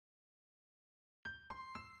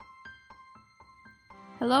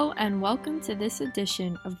Hello and welcome to this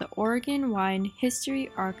edition of the Oregon Wine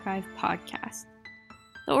History Archive podcast.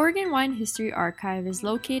 The Oregon Wine History Archive is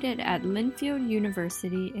located at Linfield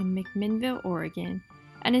University in McMinnville, Oregon,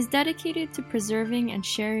 and is dedicated to preserving and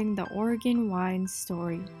sharing the Oregon wine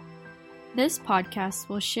story. This podcast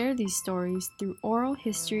will share these stories through oral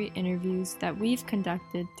history interviews that we've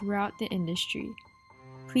conducted throughout the industry.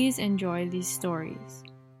 Please enjoy these stories.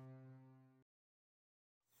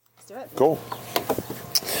 Let's do it. Cool.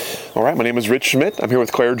 All right, my name is Rich Schmidt. I'm here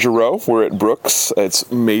with Claire Jarreau. We're at Brooks. It's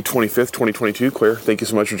May 25th, 2022. Claire, thank you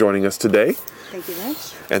so much for joining us today. Thank you,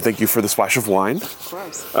 Rich. And thank you for the splash of wine. Of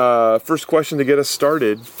course. First question to get us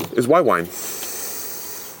started is why wine?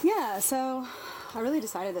 Yeah, so I really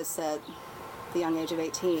decided this at the young age of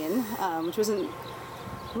 18, which wasn't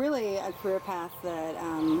really a career path that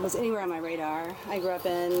was anywhere on my radar. I grew up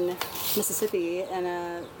in Mississippi in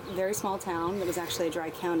a very small town that was actually a dry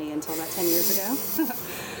county until about 10 years ago.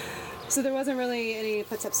 So there wasn't really any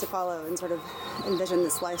footsteps to follow and sort of envision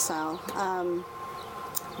this lifestyle.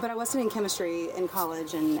 But I was studying chemistry in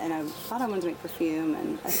college, and I thought I wanted to make perfume,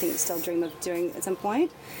 and I think still dream of doing at some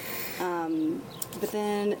point. But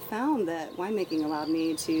then found that winemaking allowed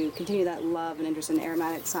me to continue that love and interest in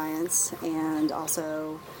aromatic science, and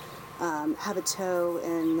also have a toe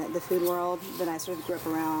in the food world that I sort of grew up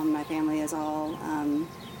around. My family is all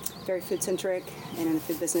very food-centric and in the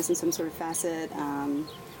food business in some sort of facet.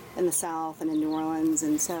 In the South and in New Orleans,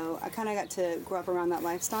 and so I kind of got to grow up around that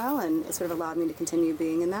lifestyle, and it sort of allowed me to continue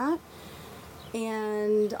being in that,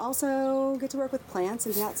 and also get to work with plants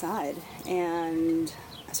and be outside. And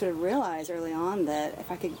I sort of realized early on that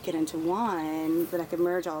if I could get into wine, that I could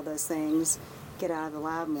merge all those things, get out of the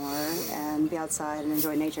lab more, and be outside and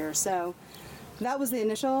enjoy nature. So that was the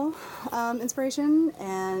initial inspiration,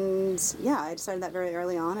 and yeah, I decided that very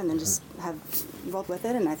early on, and then just have rolled with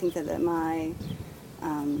it. And I think that my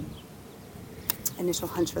initial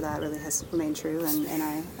hunch for that really has remained true, and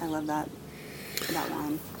I love that about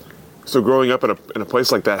wine. So growing up in a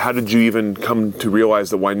place like that, how did you even come to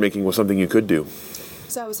realize that winemaking was something you could do?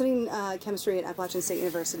 So I was studying chemistry at Appalachian State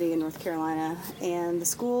University in North Carolina, and the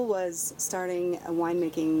school was starting a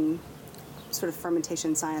winemaking sort of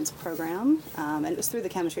fermentation science program, and it was through the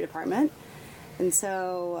chemistry department. And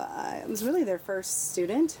so I was really their first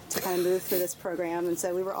student to kind of move through this program, and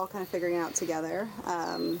so we were all kind of figuring it out together.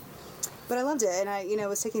 But I loved it, and I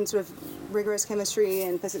was taking sort of rigorous chemistry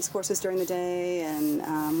and physics courses during the day,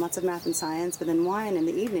 and lots of math and science, but then wine in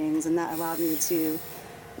the evenings, and that allowed me to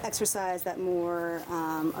exercise that more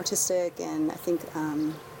artistic and I think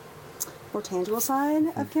more tangible side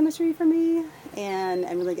of chemistry for me, and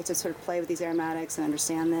really get to sort of play with these aromatics and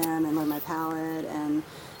understand them and learn my palate and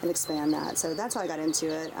expand that. So that's how I got into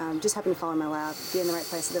it. Just happened to fall in my lap, be in the right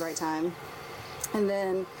place at the right time. And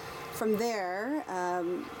then from there,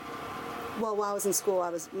 while I was in school, I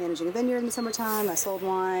was managing a vineyard in the summertime. I sold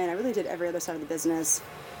wine. I really did every other side of the business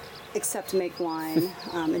except make wine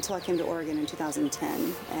until I came to Oregon in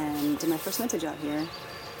 2010 and did my first vintage out here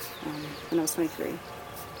when I was 23.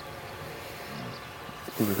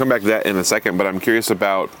 We'll come back to that in a second, but I'm curious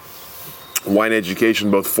about wine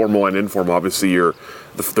education, both formal and informal. Obviously, you're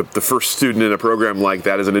the first student in a program like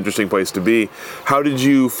that is an interesting place to be. How did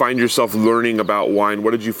you find yourself learning about wine?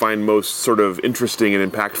 What did you find most sort of interesting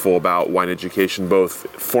and impactful about wine education, both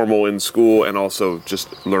formal in school and also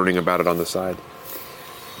just learning about it on the side?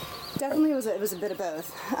 Definitely, it was a bit of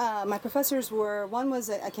both. My professors one was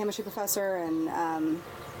a chemistry professor, and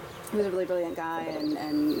he was a really brilliant guy,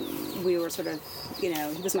 and we were sort of, he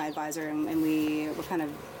was my advisor, and we were kind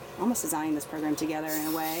of almost designing this program together in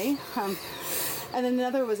a way. And then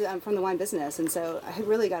another was from the wine business, and so I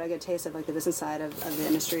really got a good taste of like the business side of the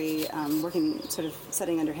industry, working sort of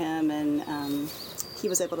studying under him, and he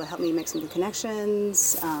was able to help me make some good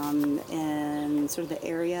connections in sort of the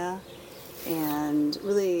area, and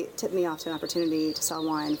really tipped me off to an opportunity to sell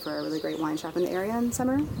wine for a really great wine shop in the area in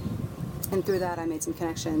summer. And through that, I made some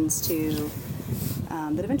connections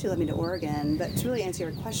that eventually led me to Oregon. But to really answer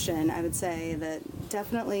your question, I would say that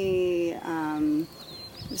definitely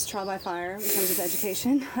it was trial by fire in terms of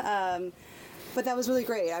education. But that was really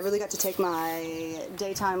great. I really got to take my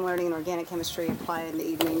daytime learning in organic chemistry, apply it in the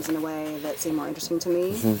evenings in a way that seemed more interesting to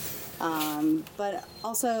me. Mm-hmm. But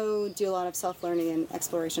also do a lot of self-learning and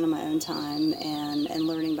exploration on my own time, and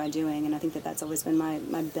learning by doing. And I think that that's always been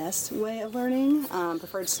my best way of learning,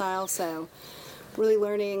 preferred style. So really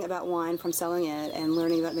learning about wine from selling it, and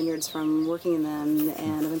learning about vineyards from working in them,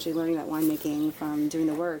 and eventually learning about winemaking from doing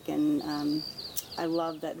the work. And I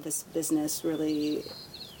love that this business really,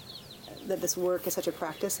 that this work is such a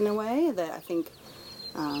practice in a way that I think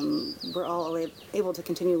we're all able to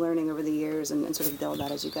continue learning over the years and sort of build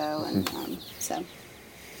that as you go. And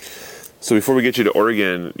So before we get you to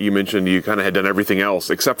Oregon, you mentioned you kind of had done everything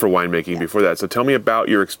else except for winemaking before that. So tell me about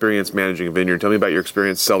your experience managing a vineyard. Tell me about your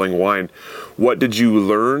experience selling wine. What did you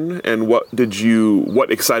learn, and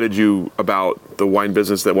what excited you about the wine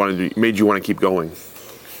business that made you want to keep going?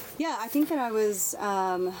 Yeah, I think that I was,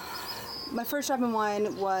 my first job in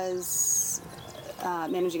wine was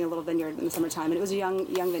managing a little vineyard in the summertime, and it was a young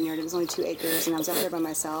vineyard. It was only 2 acres, and I was up there by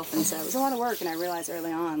myself, and so it was a lot of work. And I realized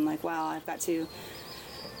early on, like, wow, I've got to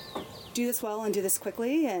do this well and do this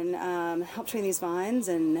quickly, and help train these vines.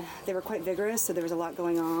 And they were quite vigorous, so there was a lot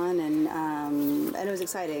going on, and it was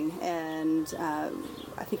exciting. And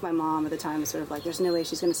I think my mom at the time was sort of like, there's no way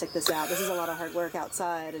she's going to stick this out. This is a lot of hard work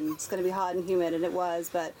outside, and it's going to be hot and humid, and it was.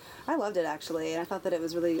 But I loved it, actually, and I thought that it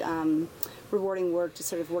was really rewarding work to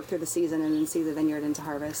sort of work through the season and then see the vineyard into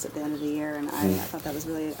harvest at the end of the year. And I thought that was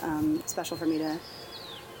really special for me to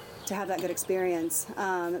have that good experience.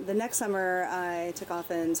 The next summer, I took off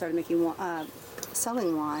and started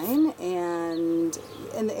selling wine, and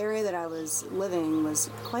in the area that I was living was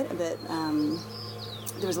quite a bit,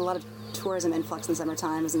 there was a lot of tourism influx in the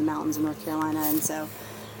summertime. It was in the mountains of North Carolina, and so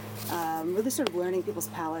really sort of learning people's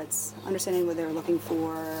palates, understanding what they were looking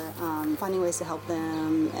for, finding ways to help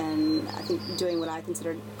them, and I think doing what I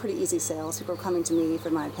considered pretty easy sales. People were coming to me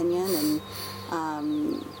for my opinion,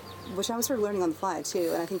 and which I was sort of learning on the fly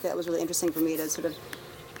too, and I think that was really interesting for me to sort of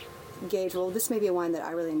gauge, well, this may be a wine that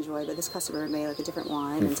I really enjoy, but this customer made like a different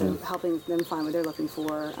wine, and so helping them find what they're looking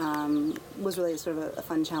for was really sort of a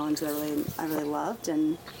fun challenge that I really loved,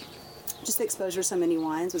 and just the exposure to so many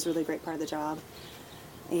wines was really a great part of the job,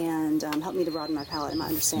 and helped me to broaden my palate and my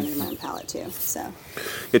understanding of my own palate too. So,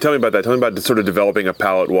 yeah, tell me about that. Tell me about sort of developing a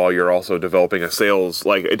palate while you're also developing a sales.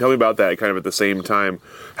 Like, tell me about that kind of at the same time.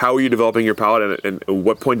 How are you developing your palate, and at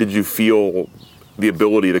what point did you feel the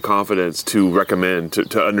ability, the confidence to recommend,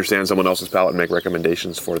 to understand someone else's palate and make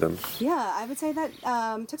recommendations for them? Yeah, I would say that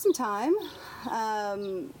took some time.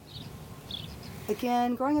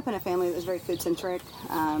 Again, growing up in a family that was very food-centric,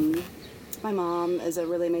 my mom is a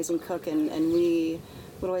really amazing cook, and we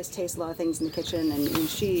would always taste a lot of things in the kitchen, and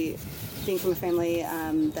she, being from a family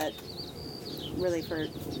that really for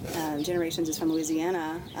generations is from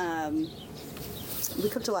Louisiana, we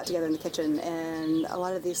cooked a lot together in the kitchen, and a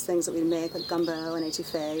lot of these things that we make, like gumbo and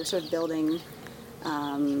etouffee, we're sort of building,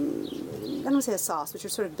 I don't want to say a sauce, but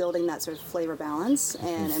you're sort of building that sort of flavor balance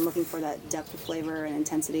and looking for that depth of flavor and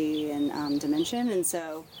intensity and dimension. And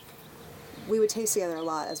so we would taste together a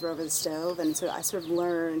lot as we're over the stove, and so I sort of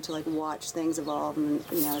learned to like watch things evolve, and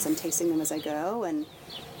as I'm tasting them as I go, and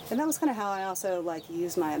that was kind of how I also like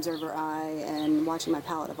used my observer eye and watching my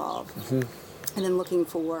palate evolve. And then looking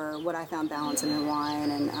for what I found balance in wine,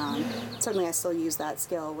 and certainly I still use that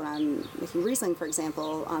skill when I'm making Riesling, for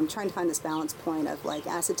example. I'm trying to find this balance point of like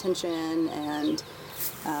acid tension and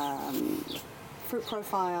fruit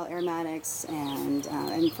profile, aromatics, and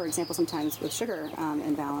for example, sometimes with sugar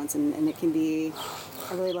in balance, and it can be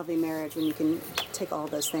a really lovely marriage when you can take all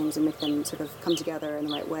of those things and make them sort of come together in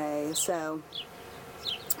the right way. So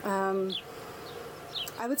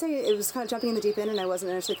I would say it was kind of jumping in the deep end, and I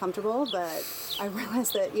wasn't initially comfortable, but I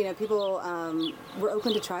realized that people were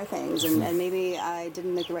open to try things, and maybe I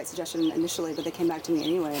didn't make the right suggestion initially, but they came back to me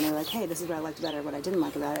anyway, and they were like, hey, this is what I liked better, what I didn't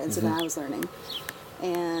like about it, and so then I was learning.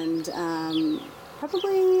 And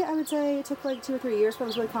probably, I would say it took like 2 or 3 years before I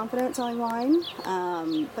was really confident selling wine,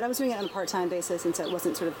 but I was doing it on a part-time basis, and so it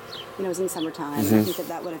wasn't sort of, it was in the summertime, and I think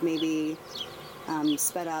that would have maybe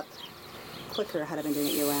sped up quicker had I been doing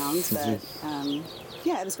it year-round, but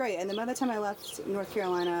yeah, it was great. And then by the time I left North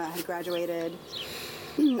Carolina, I had graduated.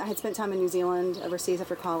 I had spent time in New Zealand overseas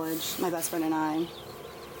after college. My best friend and I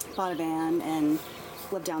bought a van and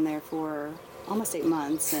lived down there for almost 8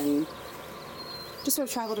 months, and just sort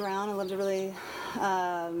of traveled around and lived a really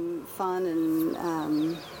fun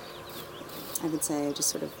and I would say just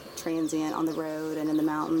sort of transient on the road and in the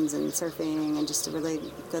mountains and surfing, and just a really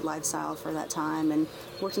good lifestyle for that time, and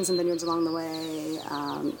worked in some vineyards along the way,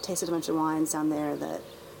 tasted a bunch of wines down there that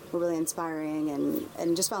were really inspiring,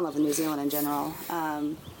 and just fell in love with New Zealand in general.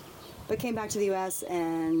 But came back to the U.S.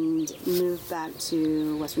 and moved back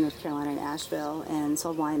to Western North Carolina in Asheville and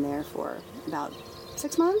sold wine there for about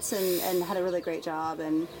 6 months, and had a really great job,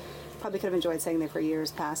 and probably could have enjoyed staying there for years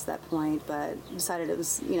past that point, but decided it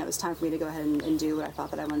was, it was time for me to go ahead and do what I thought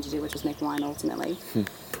that I wanted to do, which was make wine ultimately.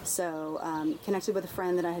 So connected with a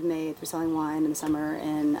friend that I had made through selling wine in the summer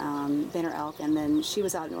in Banner Elk, and then she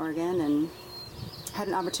was out in Oregon and had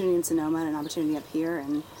an opportunity in Sonoma and an opportunity up here,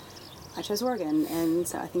 and I chose Oregon, and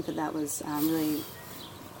so I think that was really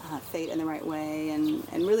fate in the right way,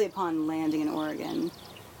 and really upon landing in Oregon,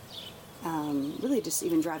 really just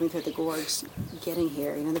even driving through the gorge, getting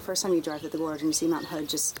here, the first time you drive through the gorge and you see Mount Hood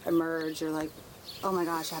just emerge, you're like, oh my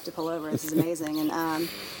gosh, I have to pull over, this is amazing.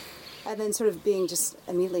 And then sort of being just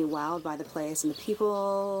immediately wowed by the place and the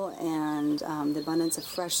people and the abundance of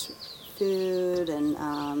fresh food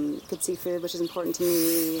and good seafood, which is important to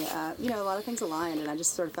me. A lot of things aligned, and I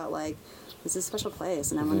just sort of felt like this is a special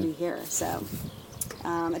place and I want to be here. So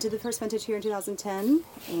I did the first vintage here in 2010,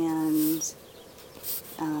 and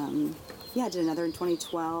I did another in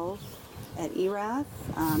 2012 at ERAF.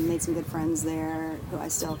 Made some good friends there who I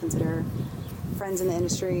still consider friends in the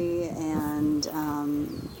industry, and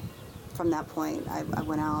from that point I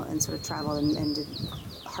went out and sort of traveled and did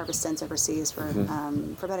harvest stints overseas for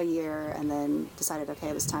about a year, and then decided, okay,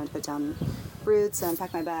 it was time to put down roots and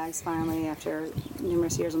pack my bags finally after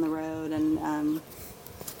numerous years on the road, and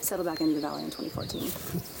settled back into the valley in 2014.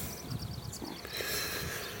 So.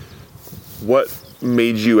 What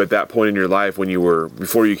made you at that point in your life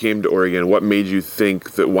before you came to Oregon, what made you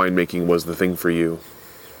think that winemaking was the thing for you?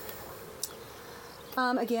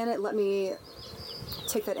 Again, it let me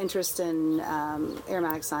take that interest in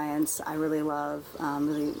aromatic science. I really love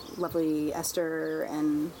really lovely ester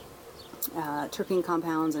and terpene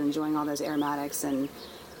compounds, and enjoying all those aromatics and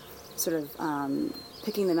sort of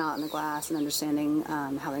picking them out in the glass and understanding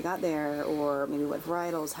how they got there, or maybe what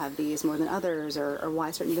varietals have these more than others, or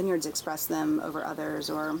why certain vineyards express them over others,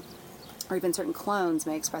 or even certain clones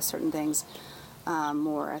may express certain things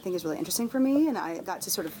more, I think is really interesting for me. And I got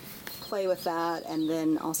to sort of play with that, and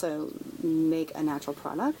then also make a natural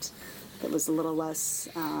product that was a little less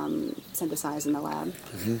synthesized in the lab,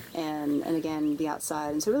 and again the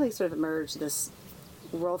outside, and so really sort of emerged this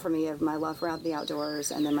world for me of my love for the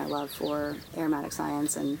outdoors, and then my love for aromatic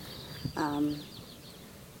science, and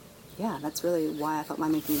that's really why I thought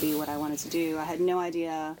winemaking would be what I wanted to do. I had no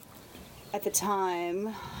idea at the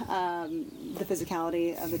time the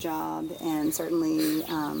physicality of the job, and certainly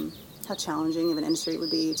how challenging of an industry it would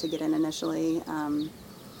be to get in initially.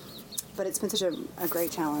 But it's been such a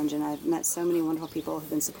great challenge, and I've met so many wonderful people who've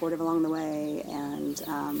been supportive along the way, and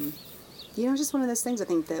just one of those things, I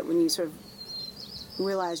think, that when you sort of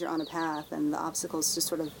realize you're on a path and the obstacles just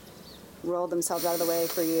sort of roll themselves out of the way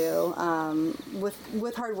for you,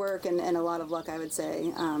 with hard work and a lot of luck, I would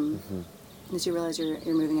say, as you realize you're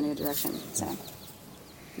moving in a good direction. So I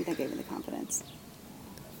think that gave me the confidence.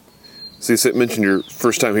 So you mentioned your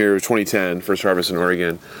first time here, 2010, first harvest in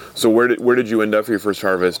Oregon. So where did you end up for your first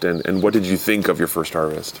harvest, and what did you think of your first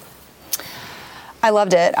harvest? I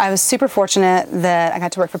loved it. I was super fortunate that I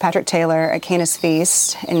got to work for Patrick Taylor at Canis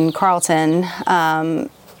Feast in Carlton.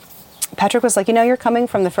 Patrick was like, you're coming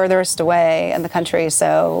from the furthest away in the country,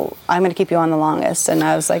 so I'm going to keep you on the longest. And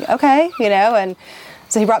I was like, okay, and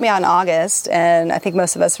so he brought me out in August, and I think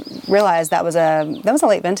most of us realized that was a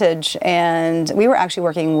late vintage, and we were actually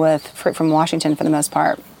working with fruit from Washington for the most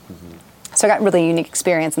part. So I got really unique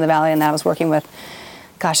experience in the valley, and I was working with,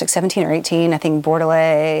 like 17 or 18, I think,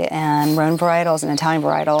 Bordelais and Rhone varietals and Italian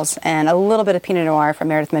varietals, and a little bit of Pinot Noir from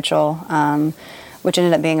Meredith Mitchell, which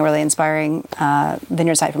ended up being a really inspiring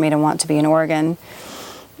vineyard site for me to want to be in Oregon.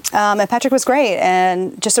 And Patrick was great,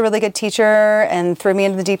 and just a really good teacher, and threw me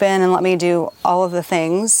into the deep end and let me do all of the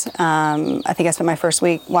things. I think I spent my first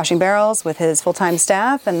week washing barrels with his full-time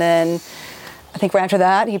staff, and then I think right after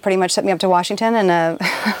that, he pretty much sent me up to Washington in a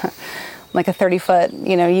 30-foot,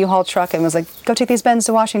 U-Haul truck, and was like, go take these bins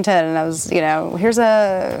to Washington. And I was, here's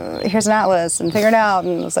an atlas, and figure it out.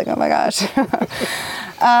 And I was like, oh my gosh.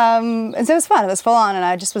 And so it was fun. It was full on, and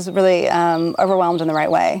I just was really overwhelmed in the right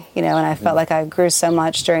way, and I felt like I grew so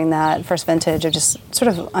much during that first vintage of just sort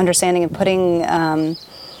of understanding and putting the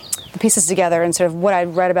pieces together, and sort of what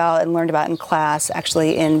I'd read about and learned about in class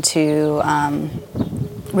actually into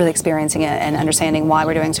really experiencing it and understanding why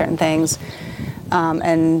we're doing certain things.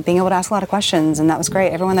 And being able to ask a lot of questions, and that was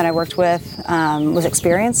great. Everyone that I worked with was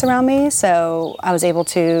experienced around me, so I was able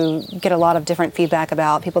to get a lot of different feedback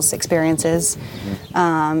about people's experiences,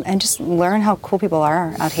 and just learn how cool people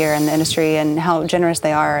are out here in the industry, and how generous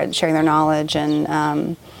they are at sharing their knowledge,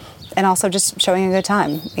 and also just showing a good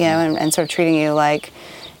time, and sort of treating you like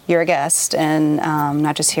you're a guest, and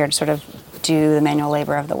not just here to sort of do the manual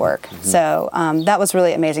labor of the work. So that was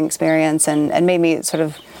really amazing experience, and made me sort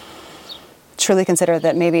of truly consider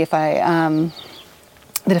that maybe if I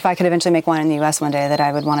could eventually make wine in the U.S. one day, that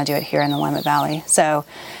I would want to do it here in the Willamette Valley. So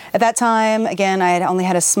at that time, again, I had only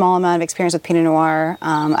had a small amount of experience with Pinot Noir.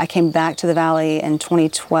 I came back to the Valley in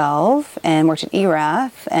 2012 and worked at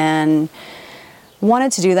ERAF, and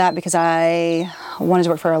wanted to do that because I wanted to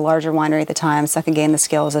work for a larger winery at the time, so I could gain the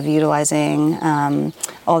skills of utilizing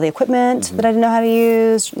all the equipment that I didn't know how to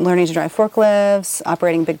use, learning to drive forklifts,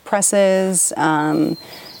 operating big presses,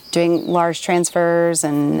 doing large transfers,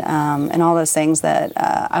 and all those things that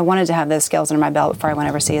I wanted to have those skills under my belt before I went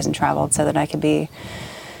overseas and traveled, so that I could be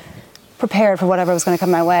prepared for whatever was going to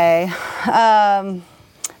come my way.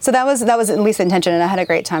 So that was at least the intention, and I had a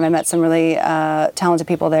great time. I met some really talented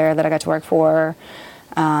people there that I got to work for.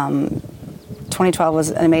 2012 was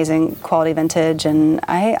an amazing quality vintage, and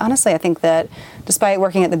I think that despite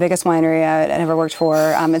working at the biggest winery I'd ever worked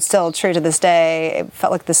for, it's still true to this day. It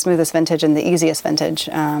felt like the smoothest vintage and the easiest vintage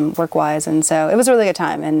work-wise, and so it was a really good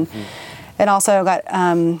time. And it also got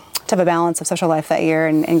to have a balance of social life that year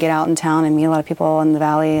and get out in town and meet a lot of people in the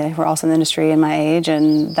valley who are also in the industry and my age,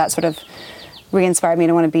 and that sort of re-inspired me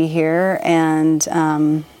to want to be here. And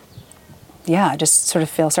I just sort of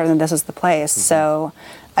feel certain that this is the place. So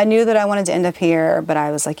I knew that I wanted to end up here, but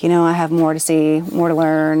I was like, I have more to see, more to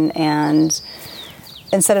learn, and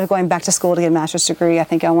instead of going back to school to get a master's degree, I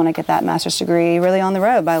think I want to get that master's degree really on the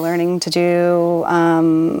road by learning to do,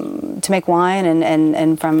 to make wine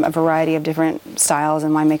and from a variety of different styles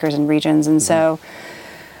and winemakers and regions. And so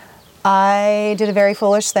I did a very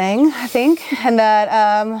foolish thing, I think, and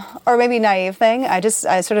that, or maybe naive thing. I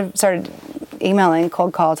sort of started emailing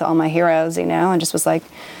cold call to all my heroes, and just was like,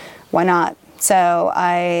 why not? So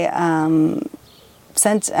I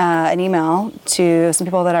sent an email to some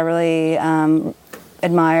people that I really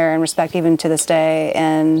admire and respect even to this day,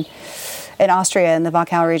 and in Austria in the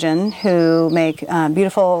Wachau region, who make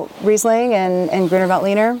beautiful Riesling and Gruner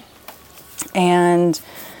Veltliner, and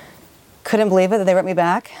couldn't believe it that they wrote me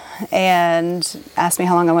back and asked me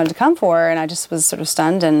how long I wanted to come for, and I just was sort of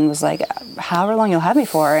stunned and was like, however long you'll have me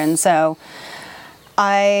for. And so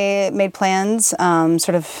I made plans sort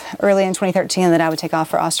of early in 2013 that I would take off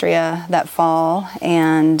for Austria that fall,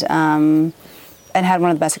 and had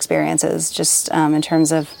one of the best experiences just in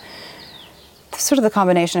terms of sort of the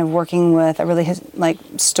combination of working with a really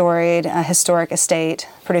storied, historic estate,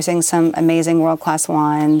 producing some amazing world-class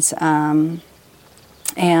wines,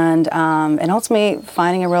 and ultimately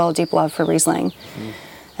finding a real deep love for Riesling.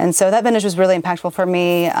 And so that vintage was really impactful for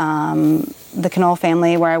me. The Knoll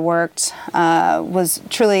family where I worked was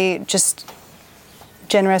truly just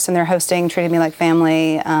generous in their hosting, treated me like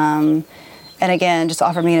family, and again, just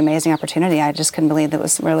offered me an amazing opportunity. I just couldn't believe that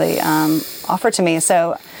was really offered to me.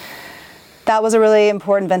 So that was a really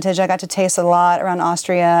important vintage. I got to taste a lot around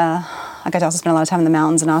Austria. I got to also spend a lot of time in the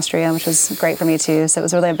mountains in Austria, which was great for me too. So it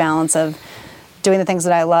was really a balance of doing the things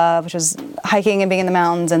that I love, which was hiking and being in the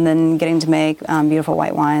mountains, and then getting to make beautiful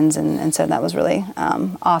white wines, and so that was really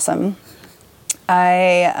awesome.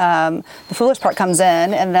 The foolish part comes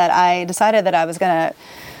in that I decided that I was going to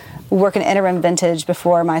work an interim vintage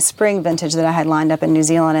before my spring vintage that I had lined up in New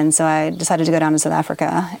Zealand, and so I decided to go down to South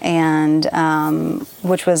Africa, and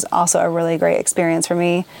which was also a really great experience for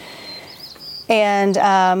me. And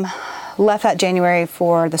left that January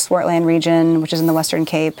for the Swartland region, which is in the Western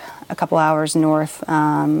Cape, a couple hours north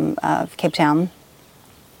of Cape Town,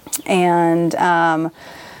 and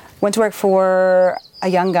went to work for a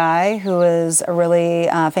young guy who was a really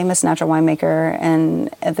famous natural winemaker, and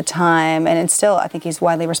at the time, and still, I think he's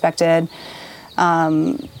widely respected.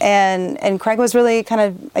 And Craig was really kind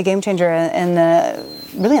of a game changer in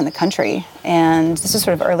the country. And this is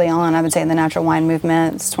sort of early on, I would say, in the natural wine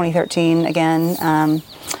movement. It's 2013 again.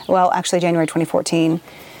 Actually January 2014.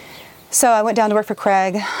 So I went down to work for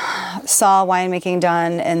Craig, saw winemaking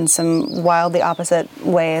done in some wildly opposite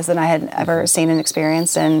ways than I had ever seen and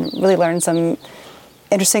experienced, and really learned some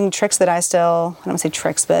interesting tricks that I don't want to say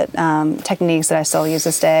tricks, but techniques that I still use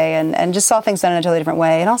this day, and just saw things done in a totally different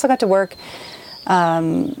way. And also got to work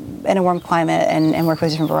in a warm climate and work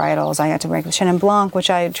with different varietals. I got to work with Chenin Blanc, which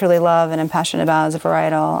I truly love and am passionate about as a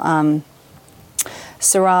varietal,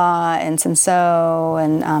 Syrah and Cinsault,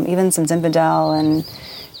 and even some Zinfandel and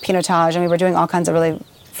Pinotage. We were doing all kinds of really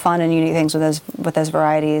fun and unique things with those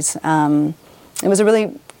varieties. It was a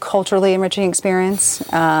really culturally enriching experience.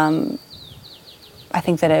 I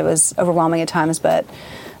think that it was overwhelming at times, but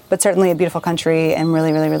certainly a beautiful country and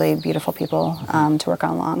really, really, really beautiful people to work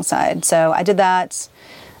on alongside. So I did that.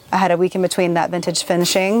 I had a week in between that vintage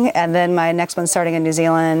finishing, and then my next one starting in New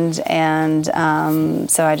Zealand. And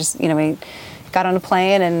so I just, we got on a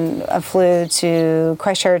plane and flew to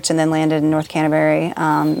Christchurch and then landed in North Canterbury,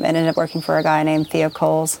 and ended up working for a guy named Theo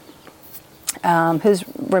Coles, who's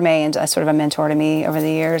remained a sort of a mentor to me over the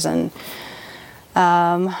years. And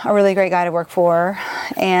a really great guy to work for,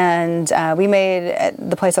 and we made at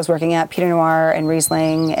the place I was working at Pinot Noir and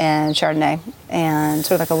Riesling and Chardonnay, and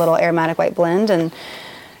sort of like a little aromatic white blend,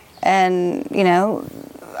 and you know,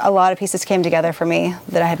 a lot of pieces came together for me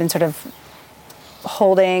that I had been sort of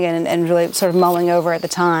holding and really sort of mulling over at the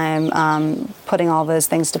time. Putting all those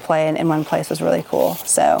things to play in one place was really cool.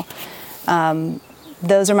 So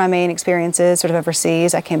those are my main experiences sort of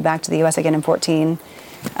overseas. I came back to the U.S. again in 2014.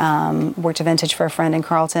 Worked a vintage for a friend in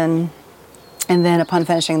Carlton, and then upon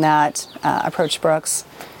finishing that, approached Brooks,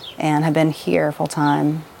 and have been here full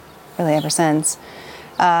time, really ever since.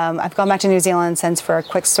 I've gone back to New Zealand since for a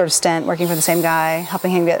quick sort of stint, working for the same guy,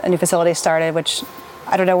 helping him get a new facility started, which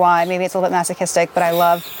I don't know why, maybe it's a little bit masochistic, but I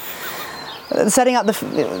love setting up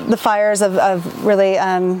the fires of really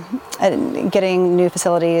getting new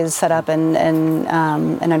facilities set up and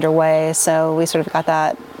underway. So we sort of got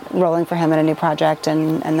that rolling for him in a new project,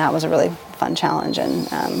 and that was a really fun challenge and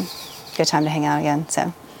good time to hang out again.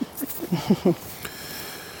 So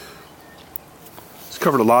it's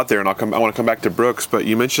covered a lot there, and I want to come back to Brooks, but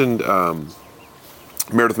you mentioned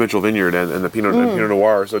Meredith Mitchell Vineyard and the Pinot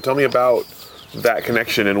Noir. So tell me about that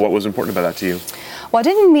connection and what was important about that to you. Well, I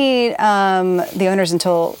didn't meet the owners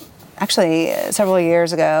until actually several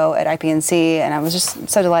years ago at IPNC, and I was just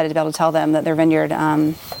so delighted to be able to tell them that their vineyard,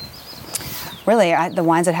 really, the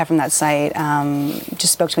wines I'd had from that site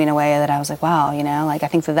just spoke to me in a way that I was like, wow, you know, like I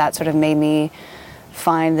think that sort of made me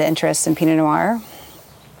find the interest in Pinot Noir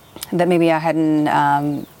that maybe I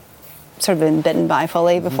hadn't sort of been bitten by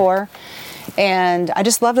fully before. And I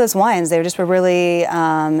just loved those wines. They were really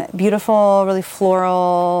beautiful, really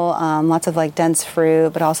floral, lots of like dense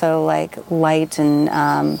fruit, but also like light and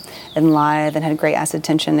lithe, and had great acid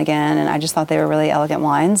tension again. And I just thought they were really elegant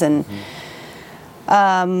wines, and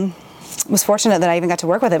was fortunate that I even got to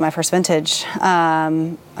work with it my first vintage.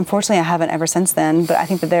 Unfortunately, I haven't ever since then, but I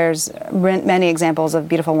think that there's many examples of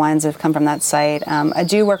beautiful wines that have come from that site. I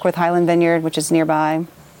do work with Highland Vineyard, which is nearby,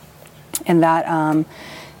 and that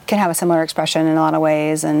can have a similar expression in a lot of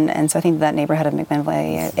ways, and so I think that neighborhood of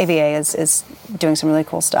McMinnville AVA is doing some really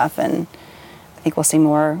cool stuff, and I think we'll see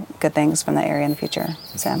more good things from that area in the future.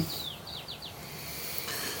 So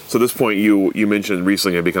at this point, you mentioned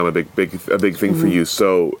Riesling had become a big thing for you.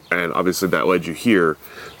 So, and obviously that led you here.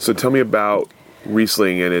 So tell me about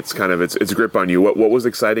Riesling and its grip on you. What was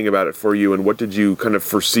exciting about it for you, and what did you kind of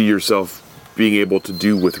foresee yourself being able to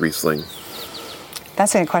do with Riesling?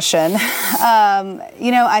 That's a good question.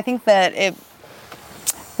 You know, I think that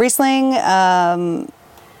Riesling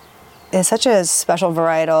is such a special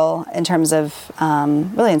varietal in terms of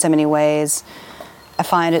really in so many ways. I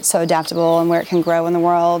find it so adaptable and where it can grow in the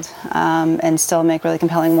world and still make really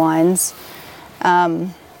compelling wines. I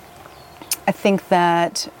think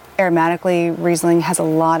that aromatically, Riesling has a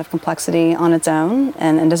lot of complexity on its own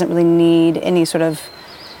and doesn't really need any sort of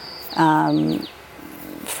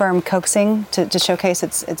firm coaxing to showcase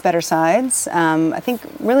its better sides. I think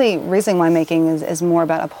really Riesling winemaking is more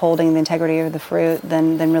about upholding the integrity of the fruit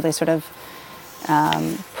than really sort of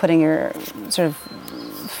putting your sort of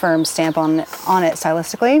firm stamp on it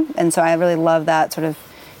stylistically. And so I really love that sort of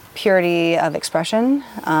purity of expression.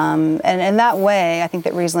 And in that way, I think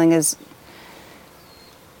that Riesling is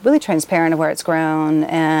really transparent of where it's grown,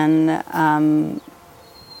 and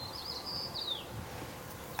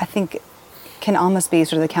I think can almost be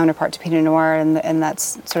sort of the counterpart to Pinot Noir, and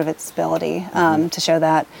that's sort of its ability to show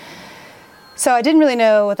that. So I didn't really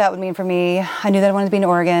know what that would mean for me. I knew that I wanted to be in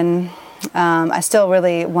Oregon. I still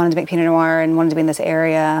really wanted to make Pinot Noir and wanted to be in this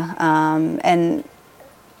area. And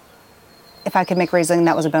if I could make Riesling,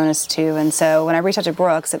 that was a bonus too. And so when I reached out to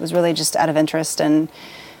Brooks, it was really just out of interest, and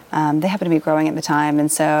they happened to be growing at the time.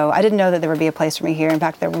 And so I didn't know that there would be a place for me here. In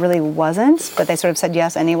fact, there really wasn't, but they sort of said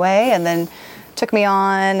yes anyway, and then took me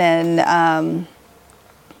on, and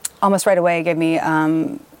almost right away gave me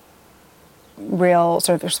real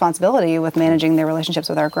sort of responsibility with managing their relationships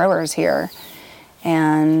with our growers here.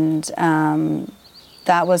 And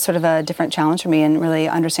that was sort of a different challenge for me, and really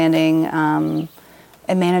understanding and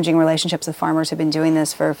managing relationships with farmers who've been doing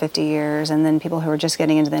this for 50 years, and then people who are just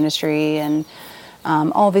getting into the industry, and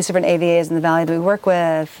all of these different AVAs in the valley that we work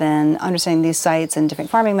with, and understanding these sites and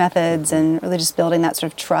different farming methods, and really just building that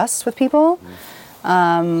sort of trust with people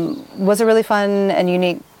was a really fun and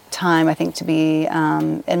unique time, I think, to be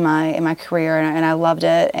in my career, and I loved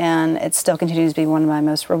it, and it still continues to be one of my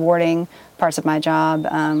most rewarding parts of my job.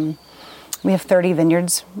 We have 30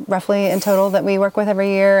 vineyards roughly in total that we work with every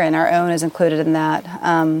year, and our own is included in that.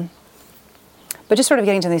 But just sort of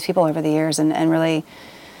getting to these people over the years, and really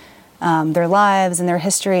their lives and their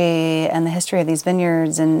history and the history of these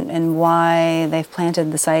vineyards and why they've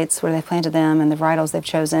planted the sites where they've planted them and the varietals they've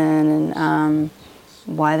chosen and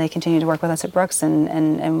why they continue to work with us at Brooks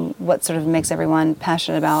and what sort of makes everyone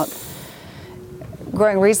passionate about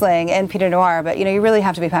growing Riesling and Pinot Noir. But, you really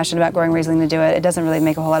have to be passionate about growing Riesling to do it. It doesn't really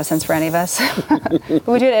make a whole lot of sense for any of us, but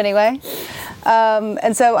we do it anyway.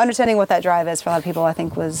 And so understanding what that drive is for a lot of people, I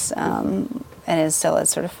think was... and is still is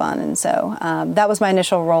sort of fun. And so that was my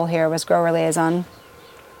initial role here, was grower liaison.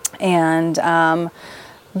 And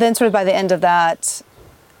then sort of by the end of that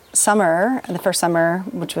summer, the first summer,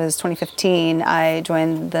 which was 2015, I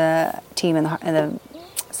joined the team in the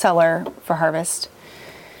cellar for harvest.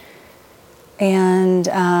 And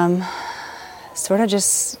sort of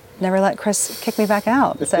just never let Chris kick me back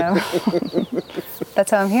out. So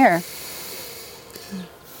that's how I'm here.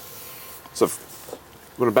 So I'm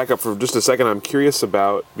going to back up for just a second. I'm curious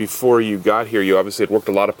about, before you got here, you obviously had worked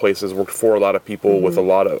a lot of places, worked for a lot of people with a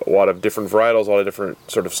lot of different varietals, a lot of different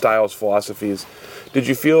sort of styles, philosophies. Did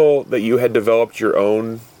you feel that you had developed your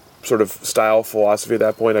own sort of style, philosophy at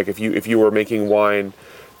that point? Like if you were making wine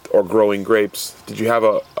or growing grapes, did you have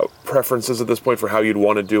a preferences at this point for how you'd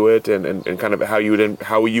want to do it and kind of how you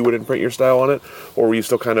would imprint your style on it? Or were you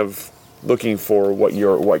still kind of looking for what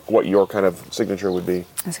your kind of signature would be?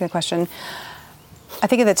 That's a good question. I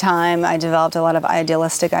think at the time I developed a lot of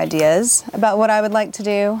idealistic ideas about what I would like to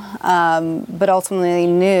do, but ultimately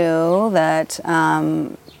knew that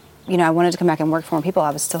I wanted to come back and work for more people. I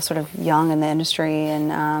was still sort of young in the industry,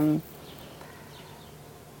 and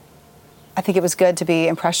I think it was good to be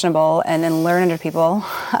impressionable and then learn under people.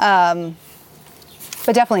 But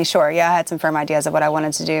definitely, sure, yeah, I had some firm ideas of what I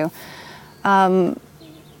wanted to do.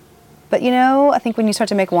 But I think when you start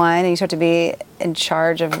to make wine and you start to be in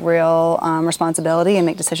charge of real responsibility and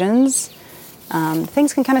make decisions,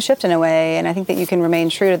 things can kind of shift in a way. And I think that you can remain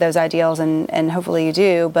true to those ideals, and hopefully you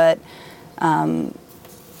do. But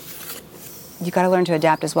you've got to learn to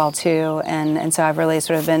adapt as well too. And so I've really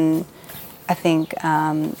sort of been, I think,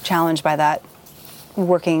 challenged by that,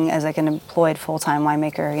 working as like an employed full-time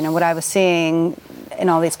winemaker. What I was seeing in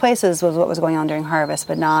all these places was what was going on during harvest,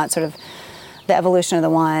 but not sort of the evolution of the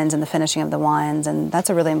wines and the finishing of the wines, and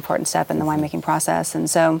that's a really important step in the winemaking process. And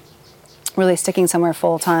so really sticking somewhere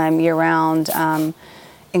full-time, year-round,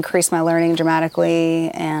 increased my learning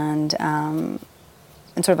dramatically and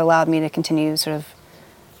sort of allowed me to continue sort of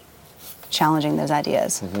challenging those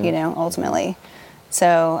ideas, ultimately.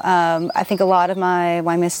 So I think a lot of my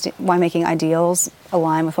winemaking ideals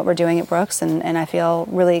align with what we're doing at Brooks, and I feel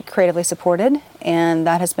really creatively supported, and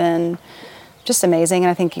that has been just amazing,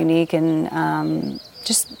 and I think unique and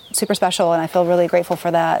just super special, and I feel really grateful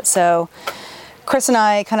for that. So Chris and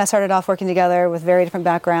I kind of started off working together with very different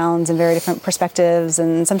backgrounds and very different perspectives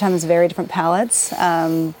and sometimes very different palates,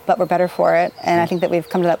 but we're better for it. And I think that we've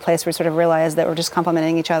come to that place where we sort of realize that we're just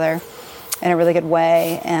complementing each other in a really good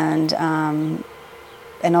way, and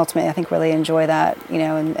ultimately I think really enjoy that,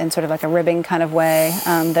 in sort of like a ribbing kind of way,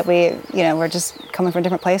 that we're just coming from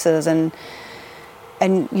different places, and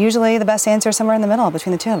usually the best answer is somewhere in the middle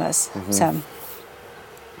between the two of us. So.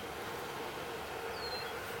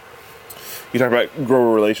 You talk about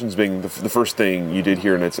grower relations being the first thing you did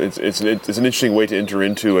here, and it's an interesting way to enter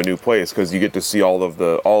into a new place because you get to see all of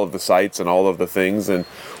the sites and all of the things. And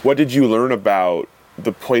what did you learn about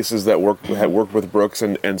the places that had worked with Brooks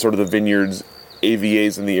and sort of the vineyards,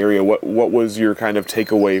 AVAs in the area? What was your kind of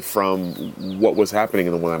takeaway from what was happening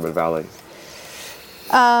in the Willamette Valley?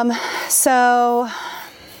 So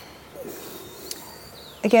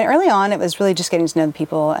again, early on, it was really just getting to know the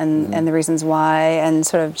people and the reasons why, and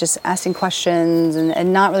sort of just asking questions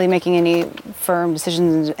and not really making any firm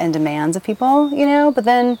decisions and demands of people, But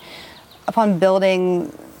then upon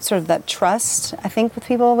building sort of that trust, I think, with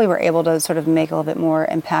people, we were able to sort of make a little bit more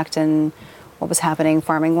impact in what was happening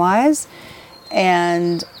farming-wise.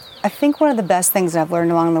 And I think one of the best things that I've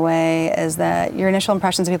learned along the way is that your initial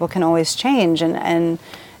impressions of people can always change and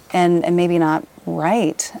maybe not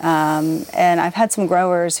right. And I've had some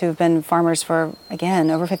growers who've been farmers for, again,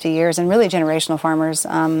 over 50 years, and really generational farmers,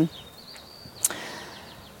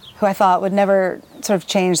 who I thought would never sort of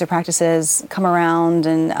change their practices, come around,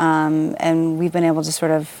 and we've been able to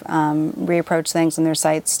sort of reapproach things on their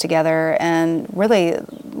sites together. And really,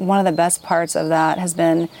 one of the best parts of that has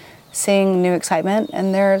been seeing new excitement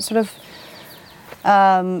and their sort of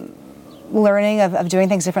learning of doing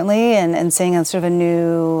things differently and seeing a sort of a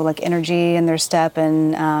new energy in their step.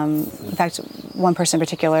 And in fact, one person in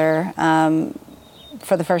particular,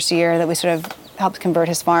 for the first year that we sort of helped convert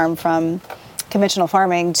his farm from conventional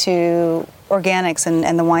farming to organics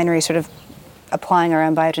and the winery sort of applying our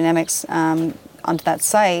own biodynamics onto that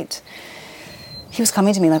site, he was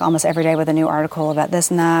coming to me like almost every day with a new article about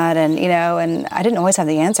this and that, and and I didn't always have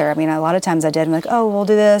the answer. I mean, a lot of times I did. I'm like, oh, we'll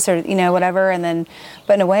do this, or whatever, and then,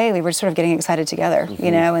 but in a way, we were sort of getting excited together,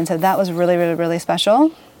 and so that was really, really, really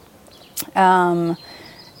special, and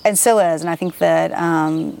still is. And I think that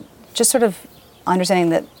just sort of understanding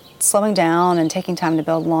that slowing down and taking time to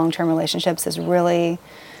build long-term relationships is really,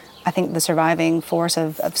 I think, the surviving force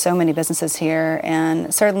of so many businesses here,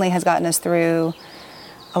 and certainly has gotten us through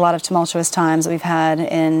a lot of tumultuous times that we've had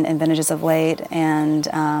in vintages of late, and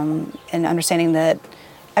understanding that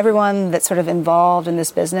everyone that's sort of involved in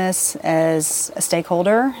this business as a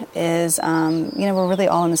stakeholder is, we're really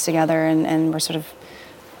all in this together, and we're sort of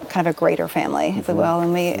kind of a greater family, if we will.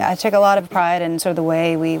 And I take a lot of pride in sort of the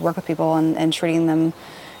way we work with people and treating them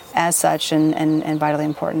as such, and vitally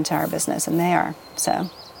important to our business, and they are, so.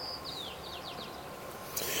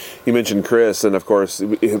 You mentioned Chris, and of course,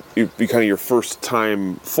 it be kind of your first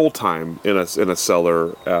time full time in a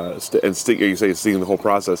cellar, you say seeing the whole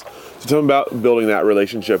process. So tell me about building that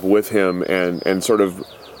relationship with him, and sort of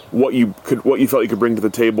what you felt you could bring to the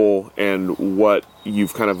table, and what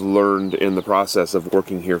you've kind of learned in the process of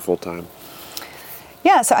working here full time.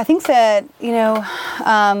 Yeah, so I think that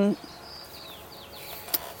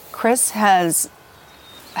Chris has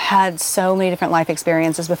had so many different life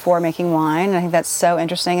experiences before making wine, and I think that's so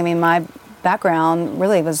interesting. I mean, my background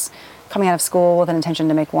really was coming out of school with an intention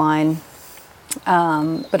to make wine,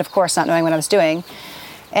 but of course not knowing what I was doing.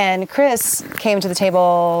 And Chris came to the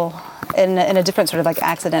table in a different sort of like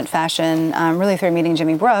accident fashion, really through meeting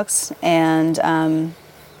Jimmy Brooks, and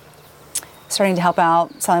starting to help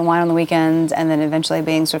out selling wine on the weekends, and then eventually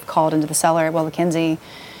being sort of called into the cellar at Will McKenzie,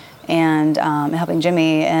 and helping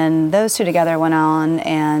Jimmy, and those two together went on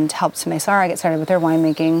and helped Mesara get started with their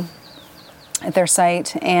winemaking at their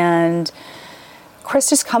site. And Chris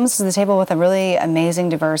just comes to the table with a really amazing,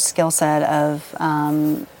 diverse skill set of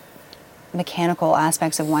mechanical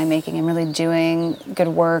aspects of winemaking, and really doing good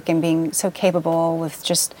work and being so capable with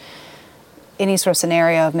just any sort of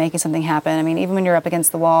scenario of making something happen. I mean, even when you're up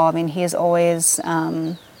against the wall, I mean, he is always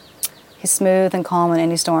he's smooth and calm in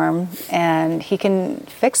any storm, and he can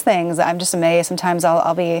fix things. I'm just amazed. Sometimes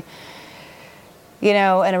I'll be, in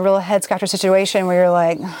a real head scratcher situation where you're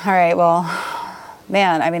like, all right, well,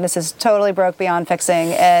 man, I mean, this is totally broke beyond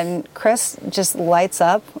fixing. And Chris just lights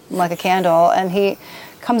up like a candle, and he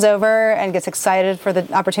comes over and gets excited for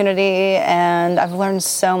the opportunity. And I've learned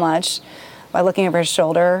so much by looking over his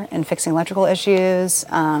shoulder and fixing electrical issues,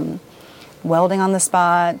 welding on the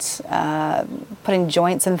spot, putting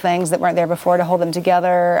joints in things that weren't there before to hold them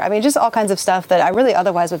together. I mean, just all kinds of stuff that I really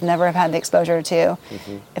otherwise would never have had the exposure to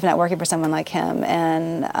if not working for someone like him.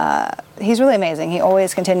 And he's really amazing. He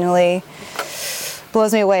always continually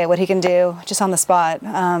blows me away at what he can do just on the spot.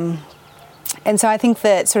 And so I think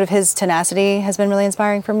that sort of his tenacity has been really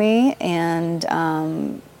inspiring for me, and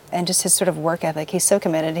just his sort of work ethic. He's so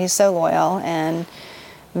committed. He's so loyal, and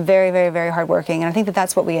very, very, very hardworking. And I think that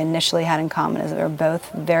that's what we initially had in common, is that we're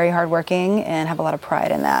both very hardworking and have a lot of pride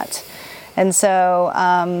in that. And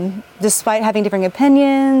so despite having differing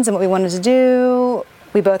opinions and what we wanted to do,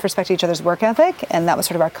 we both respected each other's work ethic, and that was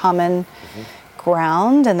sort of our common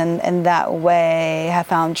ground. And then in that way have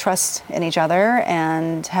found trust in each other,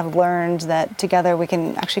 and have learned that together we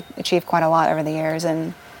can actually achieve quite a lot over the years.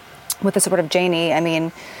 And with the support of Janie, I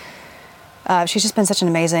mean, she's just been such an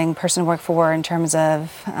amazing person to work for, in terms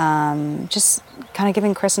of just kind of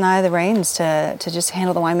giving Chris and I the reins to just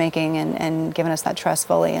handle the winemaking, and giving us that trust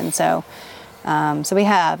fully. And so we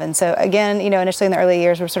have. And so again, initially in the early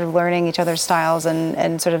years, we're sort of learning each other's styles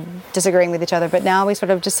and sort of disagreeing with each other. But now we sort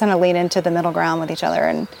of just kind of lean into the middle ground with each other.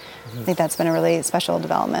 And I think that's been a really special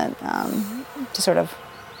development to sort of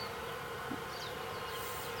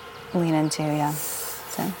lean into, yeah.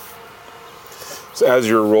 So as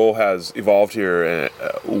your role has evolved here,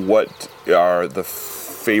 what are the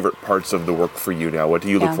favorite parts of the work for you now? What do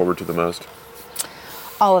you look forward to the most?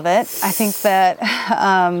 All of it. I think that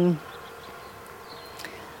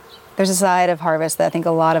there's a side of harvest that I think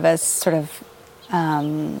a lot of us sort of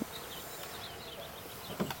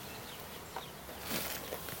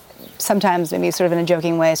sometimes maybe sort of in a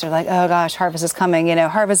joking way, sort of like, oh gosh, harvest is coming,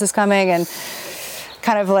 harvest is coming, and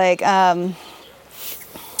kind of like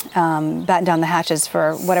batten down the hatches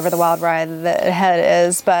for whatever the wild ride that ahead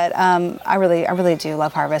is. But I really do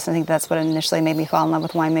love harvest. I think that's what initially made me fall in love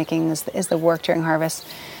with winemaking, is the work during harvest.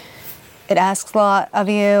 It asks a lot of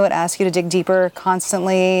you. It asks you to dig deeper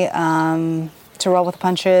constantly, to roll with the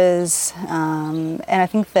punches. And I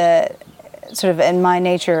think that sort of in my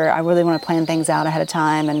nature, I really want to plan things out ahead of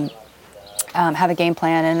time, and have a game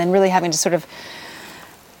plan, and then really having to sort of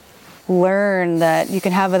learn that you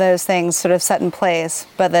can have those things sort of set in place,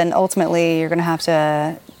 but then ultimately you're going to have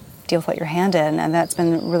to deal with what you're handed, and that's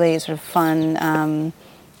been really sort of fun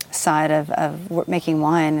side of making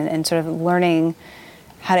wine and sort of learning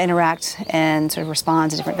how to interact and sort of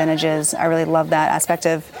respond to different vintages. I really love that aspect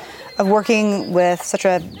of working with such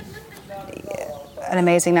an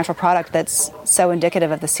amazing natural product that's so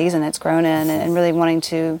indicative of the season it's grown in, and really wanting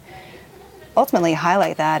to ultimately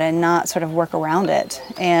highlight that and not sort of work around it.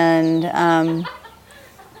 And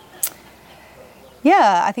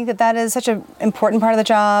I think that is such an important part of the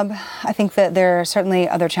job. I think that there are certainly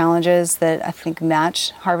other challenges that I think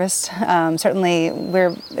match harvest. Certainly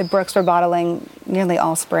at Brooks we're bottling nearly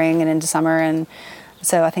all spring and into summer, and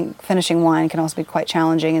so I think finishing wine can also be quite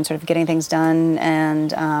challenging and sort of getting things done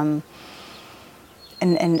and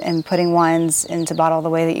putting wines into bottle the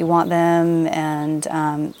way that you want them, and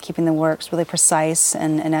keeping the works really precise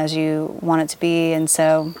and as you want it to be. And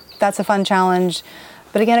so that's a fun challenge.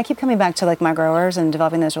 But again, I keep coming back to like my growers and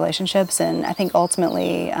developing those relationships, and I think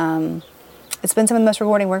ultimately it's been some of the most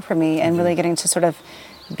rewarding work for me, and really getting to sort of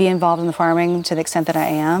be involved in the farming to the extent that I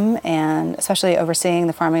am, and especially overseeing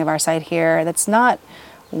the farming of our site here. That's not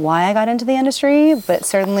why I got into the industry, but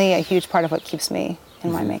certainly a huge part of what keeps me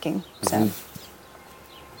in winemaking. So.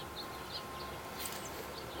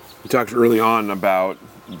 You talked early on about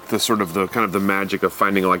the kind of the magic of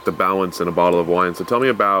finding like the balance in a bottle of wine. So tell me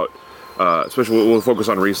about, especially we'll focus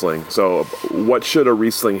on Riesling. So what should a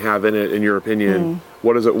Riesling have in it, in your opinion?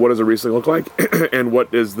 What does a Riesling look like? And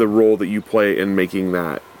what is the role that you play in making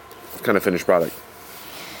that kind of finished product?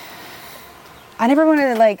 I never want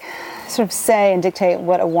to like sort of say and dictate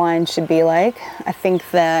what a wine should be like. I think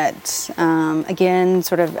that, again,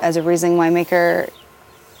 sort of as a Riesling winemaker,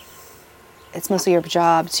 it's mostly your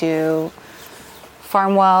job to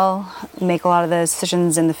farm well, make a lot of those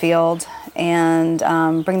decisions in the field, and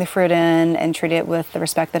bring the fruit in and treat it with the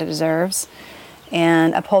respect that it deserves,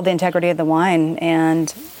 and uphold the integrity of the wine,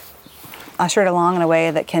 and usher it along in a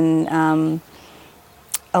way that can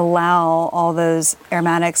allow all those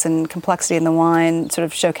aromatics and complexity in the wine sort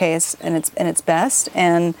of showcase in its best.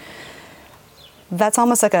 And that's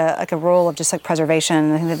almost like a rule of just like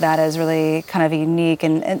preservation. I think that is really kind of unique,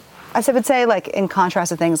 and I would say, like, in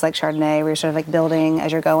contrast to things like Chardonnay, where you're sort of like building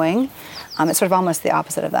as you're going, it's sort of almost the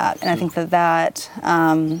opposite of that. And I think that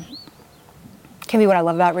can be what I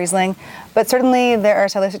love about Riesling. But certainly there are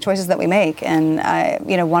stylistic choices that we make, and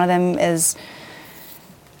one of them is,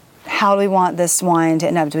 how do we want this wine to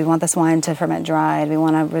end up? Do we want this wine to ferment dry? Do we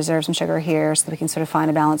want to reserve some sugar here so that we can sort of find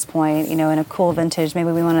a balance point? In a cool vintage,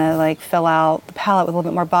 maybe we want to like fill out the palate with a little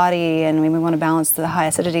bit more body, and maybe we want to balance the high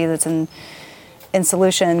acidity that's in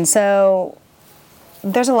solution. So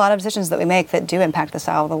there's a lot of decisions that we make that do impact the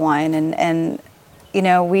style of the wine, and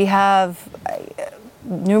we have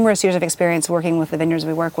numerous years of experience working with the vineyards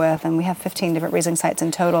we work with, and we have 15 different Riesling sites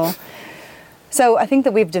in total. So I think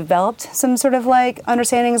that we've developed some sort of like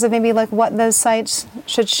understandings of maybe like what those sites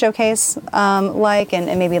should showcase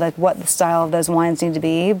and maybe like what the style of those wines need to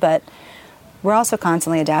be, but we're also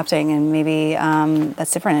constantly adapting, and maybe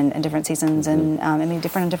that's different in different seasons, and maybe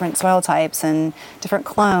different in different soil types and different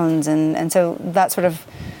clones, and so that sort of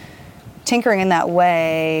tinkering in that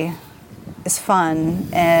way is fun,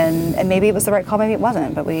 and maybe it was the right call, maybe it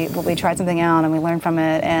wasn't, but we tried something out and we learned from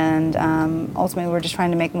it, and ultimately we're just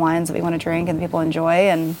trying to make wines that we want to drink and that people enjoy,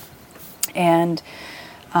 and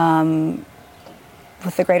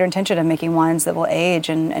with the greater intention of making wines that will age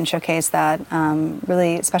and showcase that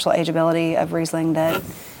really special ageability of Riesling that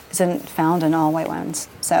isn't found in all white wines.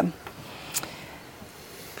 So,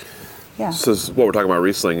 yeah. So this is what we're talking about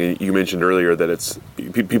Riesling. You mentioned earlier that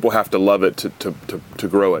people have to love it to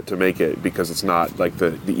grow it, to make it, because it's not like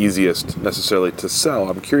the easiest necessarily to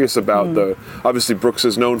sell. I'm curious about obviously Brooks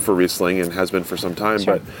is known for Riesling and has been for some time,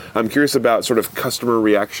 Sure. but I'm curious about sort of customer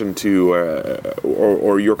reaction to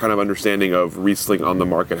or your kind of understanding of Riesling on the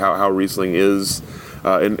market, how Riesling is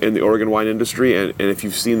in the Oregon wine industry, and if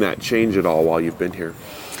you've seen that change at all while you've been here.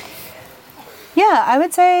 Yeah, I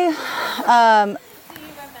would say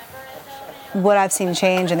what I've seen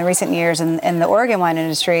change in the recent years in the Oregon wine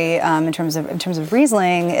industry in terms of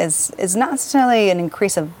Riesling is not necessarily an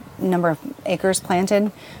increase of number of acres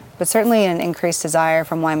planted, but certainly an increased desire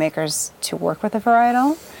from winemakers to work with the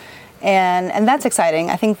varietal, and that's exciting.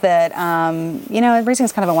 I think that Riesling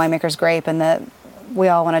is kind of a winemaker's grape, and that we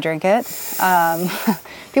all want to drink it.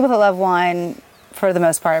 People that love wine, for the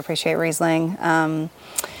most part, appreciate Riesling.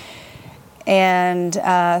 And so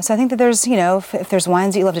I think that there's, if there's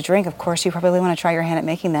wines that you love to drink, of course you probably want to try your hand at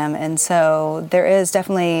making them. And so there is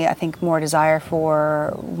definitely, I think, more desire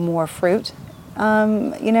for more fruit,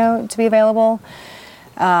 to be available.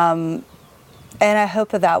 And I hope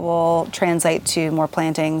that will translate to more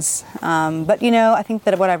plantings. But I think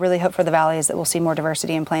that what I really hope for the valley is that we'll see more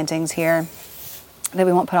diversity in plantings here, that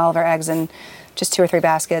we won't put all of our eggs in just 2 or 3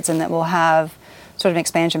 baskets, and that we'll have sort of an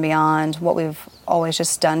expansion beyond what we've always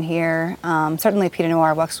just done here. Certainly Pinot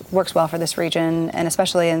Noir works well for this region, and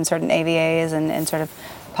especially in certain AVAs and sort of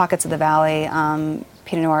pockets of the valley,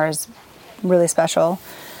 Pinot Noir is really special.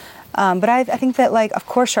 But I think that, of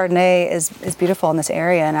course, Chardonnay is beautiful in this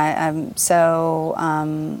area, and I'm so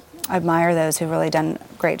I admire those who've really done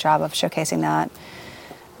a great job of showcasing that.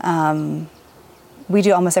 We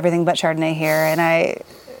do almost everything but Chardonnay here, and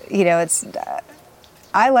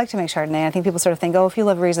I like to make Chardonnay. I think people sort of think, oh, if you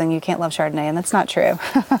love Riesling, you can't love Chardonnay, and that's not true.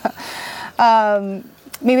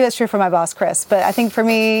 Maybe that's true for my boss, Chris, but I think for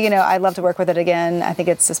me, I'd love to work with it again. I think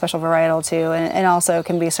it's a special varietal too, and also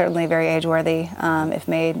can be certainly very age-worthy if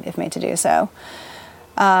made to do so.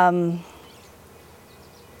 I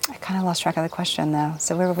kind of lost track of the question though.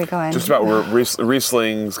 So where were we going? Just about where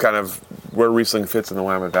Riesling's where Riesling fits in the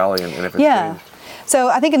Willamette Valley and if it's changed. So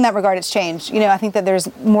I think in that regard it's changed. I think that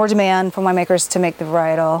there's more demand from winemakers to make the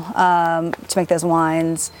varietal, to make those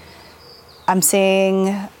wines. I'm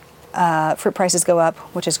seeing fruit prices go up,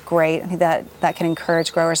 which is great. I think that can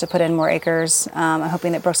encourage growers to put in more acres. I'm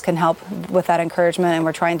hoping that Brooks can help with that encouragement, and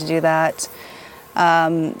we're trying to do that.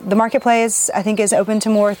 The marketplace, I think, is open to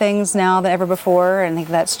more things now than ever before, and I think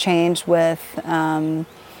that's changed with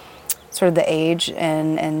sort of the age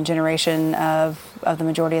and generation of the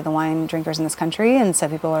majority of the wine drinkers in this country, and so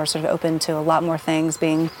people are sort of open to a lot more things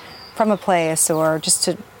being from a place or just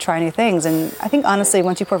to try new things. And I think honestly,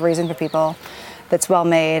 once you pour Riesling for people that's well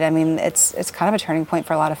made, I mean, it's kind of a turning point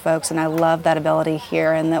for a lot of folks, and I love that ability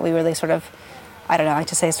here, and that we really sort of, I don't know, I like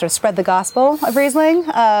to say sort of spread the gospel of Riesling,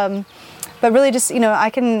 but really just, I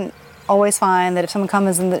can always find that if someone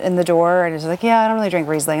comes in the door and is like, yeah, I don't really drink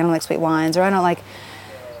Riesling, I don't like sweet wines, or I don't like,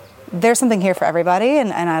 there's something here for everybody,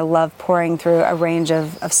 and I love pouring through a range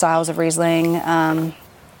of styles of Riesling, and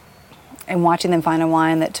watching them find a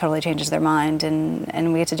wine that totally changes their mind,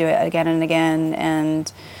 and we get to do it again and again,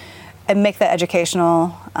 and make that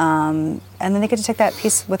educational, and then they get to take that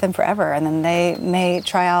piece with them forever, and then they may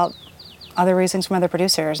try out other Rieslings from other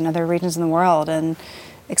producers and other regions in the world and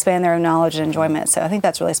expand their knowledge and enjoyment. So I think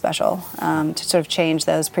that's really special, to sort of change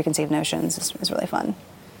those preconceived notions is really fun.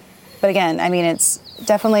 But again, I mean, it's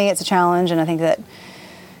a challenge, and I think that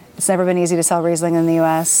it's never been easy to sell Riesling in the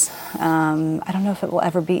U.S. I don't know if it will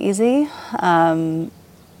ever be easy, but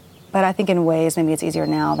I think in ways maybe it's easier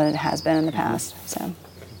now than it has been in the past. So.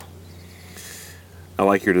 I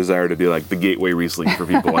like your desire to be like the gateway Riesling for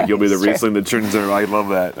people. Like you'll be the Riesling that turns their. I love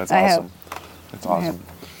that. That's awesome. That's awesome.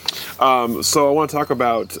 So I want to talk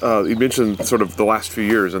about. You mentioned sort of the last few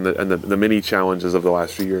years and the many challenges of the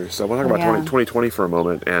last few years. So I want to talk about 2020 for a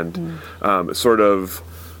moment and sort of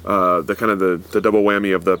the kind of the double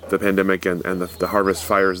whammy of the pandemic and the harvest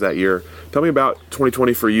fires that year. Tell me about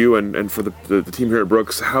 2020 for you and for the team here at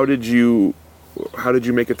Brooks. How did you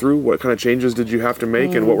make it through? What kind of changes did you have to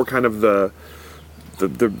make, and what were kind of the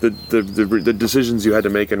decisions you had to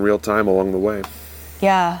make in real time along the way?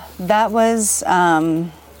 Yeah, that was,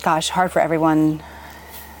 hard for everyone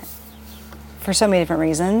for so many different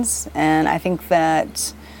reasons. And I think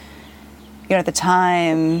that, at the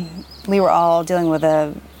time, we were all dealing with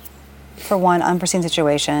for one, unforeseen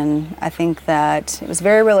situation. I think that it was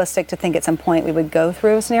very realistic to think at some point we would go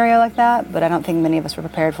through a scenario like that, but I don't think many of us were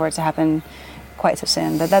prepared for it to happen quite so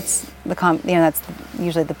soon. But that's that's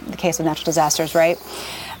usually the case with natural disasters, right?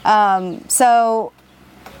 I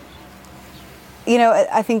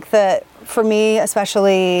think that for me,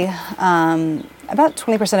 especially, about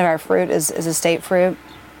 20% of our fruit is estate fruit,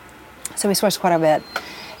 so we source quite a bit,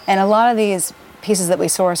 and a lot of these pieces that we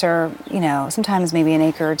source are, sometimes maybe an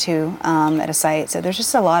acre or two at a site. So there's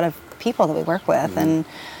just a lot of people that we work with, and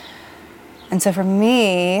so for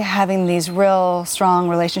me, having these real strong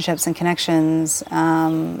relationships and connections,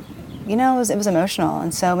 it was emotional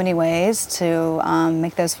in so many ways to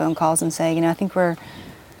make those phone calls and say, I think we're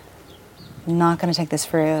not going to take this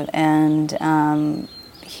fruit, and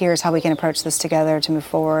here's how we can approach this together to move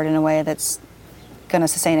forward in a way that's going to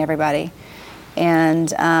sustain everybody.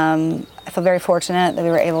 And I feel very fortunate that we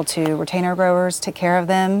were able to retain our growers, take care of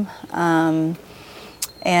them,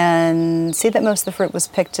 and see that most of the fruit was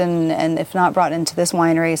picked and if not brought into this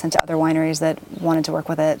winery, sent to other wineries that wanted to work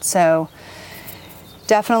with it. So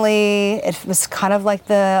definitely it was kind of like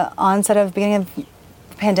the onset of beginning of the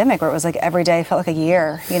pandemic, where it was like every day felt like a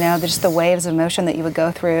year, just the waves of emotion that you would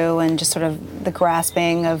go through, and just sort of the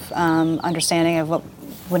grasping of understanding of what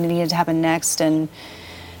needed to happen next. And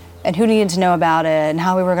who needed to know about it and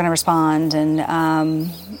how we were going to respond. And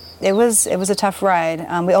it was a tough ride.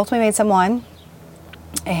 We ultimately made some wine,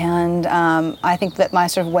 and I think that my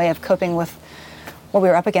sort of way of coping with what we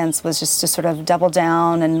were up against was just to sort of double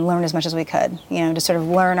down and learn as much as we could, to sort of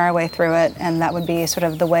learn our way through it, and that would be sort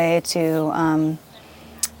of the way to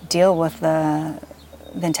deal with the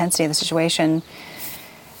intensity of the situation.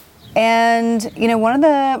 And one of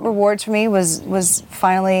the rewards for me was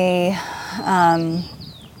finally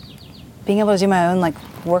being able to do my own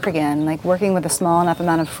work again, working with a small enough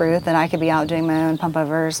amount of fruit that I could be out doing my own pump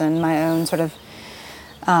overs and my own sort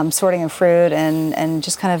of sorting of fruit, and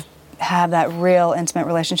just kind of have that real intimate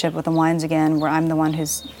relationship with the wines again, where I'm the one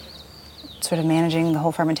who's sort of managing the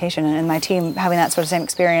whole fermentation, and my team having that sort of same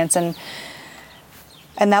experience, and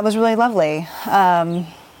that was really lovely.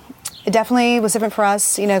 It definitely was different for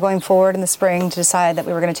us, going forward in the spring, to decide that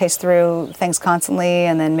we were going to taste through things constantly,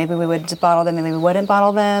 and then maybe we would bottle them, maybe we wouldn't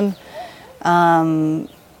bottle them. And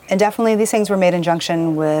definitely these things were made in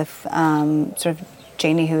junction with sort of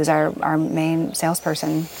Janie, who is our main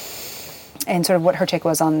salesperson, and sort of what her take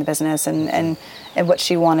was on the business, and what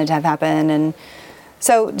she wanted to have happen. And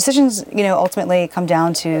so decisions, ultimately come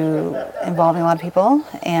down to involving a lot of people,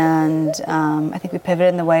 and I think we pivoted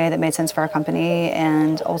in the way that made sense for our company,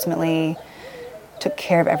 and ultimately took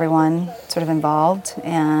care of everyone sort of involved,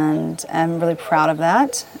 and I'm really proud of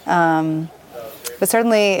that. But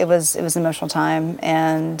certainly it was an emotional time,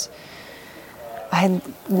 and I had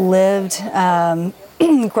lived,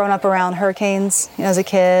 grown up around hurricanes as a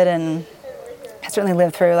kid, and I certainly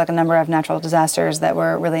lived through a number of natural disasters that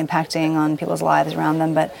were really impacting on people's lives around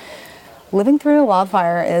them. But living through a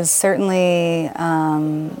wildfire is certainly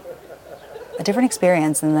a different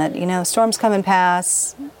experience in that, storms come and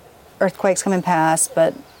pass, earthquakes come and pass,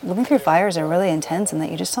 but living through fires are really intense in that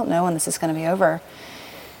you just don't know when this is going to be over.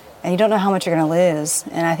 And you don't know how much you're going to lose.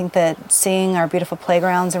 And I think that seeing our beautiful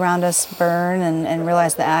playgrounds around us burn, and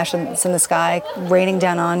realize the ash that's in the sky raining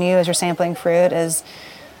down on you as you're sampling fruit is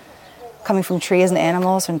coming from trees and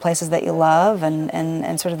animals from places that you love,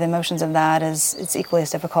 and sort of the emotions of that it's equally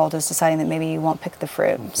as difficult as deciding that maybe you won't pick the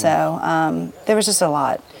fruit. Mm-hmm. So there was just a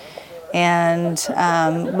lot. And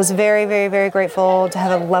was very, very, very grateful to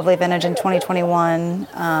have a lovely vintage in 2021.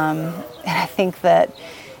 And I think that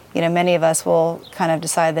many of us will kind of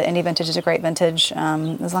decide that any vintage is a great vintage,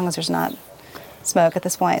 as long as there's not smoke at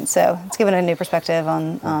this point. So it's given a new perspective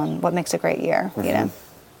on what makes a great year, Mm-hmm.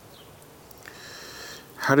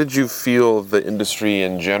 How did you feel the industry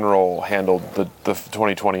in general handled the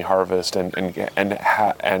 2020 harvest, and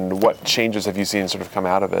what changes have you seen sort of come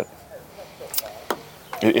out of it,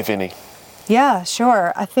 if any? Yeah,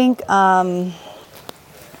 sure. I think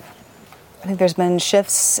there's been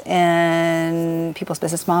shifts in people's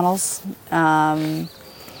business models,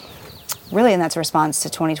 really, and that's a response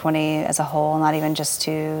to 2020 as a whole, not even just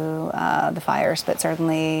to the fires, but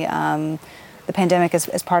certainly the pandemic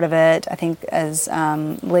is part of it. I think as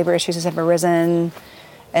labor issues have arisen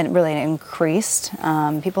and really increased,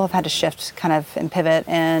 people have had to shift kind of and pivot,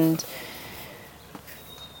 and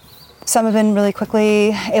some have been really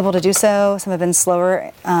quickly able to do so, some have been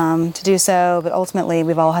slower to do so, but ultimately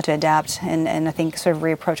we've all had to adapt and I think sort of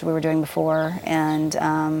reapproach what we were doing before. And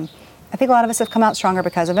I think a lot of us have come out stronger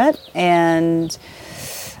because of it, and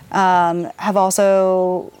have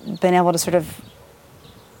also been able to sort of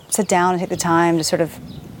sit down and take the time to sort of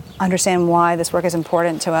understand why this work is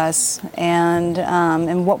important to us, and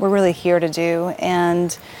what we're really here to do.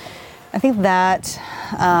 And I think that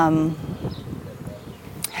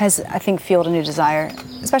has, I think, fueled a new desire,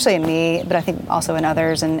 especially in me, but I think also in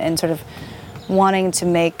others, and sort of wanting to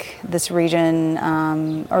make this region,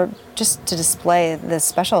 or just to display the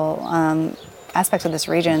special aspects of this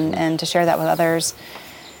region, and to share that with others,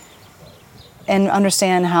 and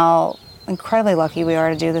understand how incredibly lucky we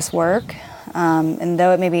are to do this work. And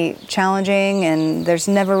though it may be challenging, and there's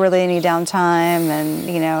never really any downtime,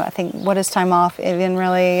 and I think, what is time off even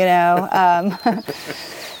really,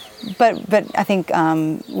 but I think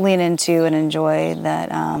lean into and enjoy that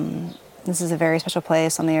this is a very special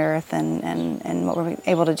place on the earth, and what we're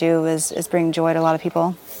able to do is bring joy to a lot of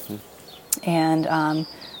people, and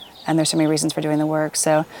there's so many reasons for doing the work.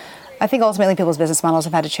 So I think ultimately people's business models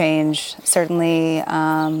have had to change. Certainly,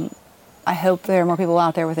 I hope there are more people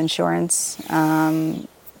out there with insurance.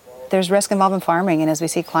 There's risk involved in farming, and as we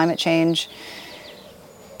see climate change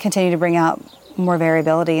continue to bring out more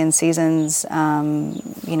variability in seasons,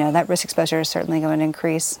 that risk exposure is certainly going to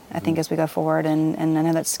increase, I think, as we go forward. And I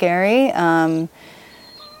know that's scary,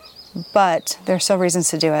 but there are still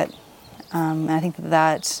reasons to do it. And I think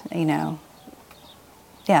that, I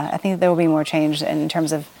think there will be more change in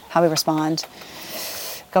terms of how we respond.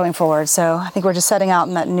 going forward. So I think we're just setting out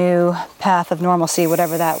in that new path of normalcy,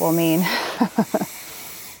 whatever that will mean.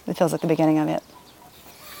 It feels like the beginning of it.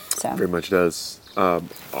 So. Very much does. On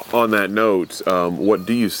that note, what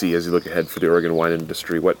do you see as you look ahead for the Oregon wine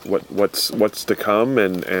industry? What's to come,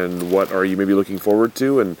 and what are you maybe looking forward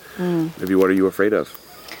to, and maybe what are you afraid of?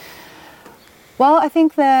 Well, I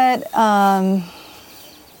think that I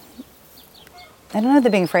don't know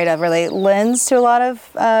that being afraid of really lends to a lot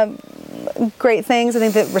of great things. I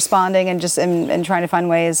think that responding and just and trying to find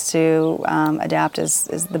ways to adapt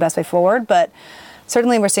is the best way forward. But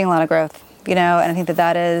certainly we're seeing a lot of growth, and I think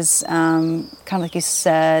that is kind of like you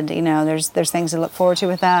said, there's things to look forward to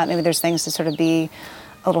with that. Maybe there's things to sort of be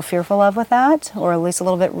a little fearful of with that, or at least a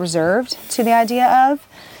little bit reserved to the idea of.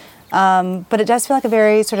 But it does feel like a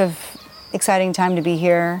very sort of exciting time to be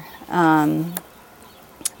here.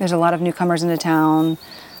 There's a lot of newcomers into town.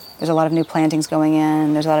 There's a lot of new plantings going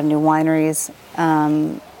in. There's a lot of new wineries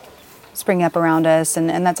springing up around us,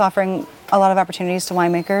 and that's offering a lot of opportunities to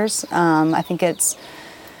winemakers. I think it's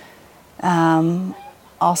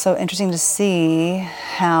also interesting to see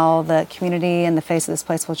how the community and the face of this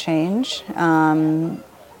place will change,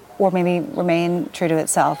 or maybe remain true to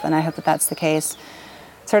itself, and I hope that that's the case.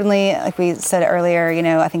 Certainly, like we said earlier,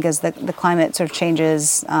 I think as the climate sort of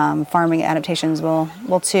changes, farming adaptations will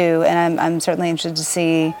too, and I'm certainly interested to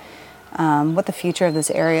see what the future of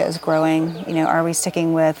this area is growing. Are we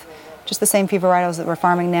sticking with just the same few varietals that we're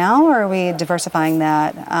farming now, or are we diversifying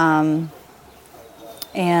that?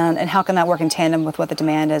 And how can that work in tandem with what the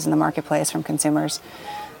demand is in the marketplace from consumers?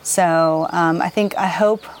 So I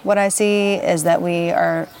hope what I see is that we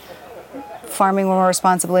are farming more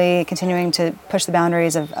responsibly, continuing to push the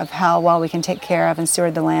boundaries of how well we can take care of and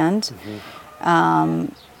steward the land,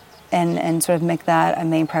 and sort of make that a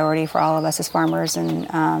main priority for all of us as farmers and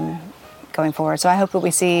going forward. So I hope that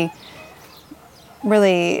we see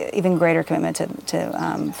really even greater commitment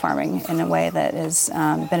to farming in a way that is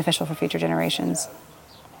beneficial for future generations,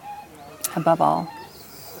 above all.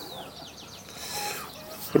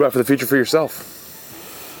 What about for the future for yourself?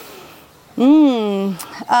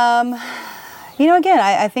 Again,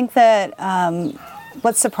 I think that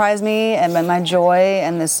what surprised me and my joy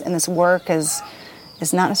in this work is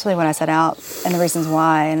not necessarily what I set out and the reasons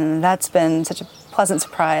why, and that's been such a pleasant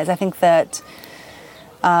surprise. I think that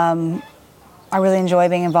I really enjoy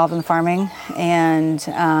being involved in farming and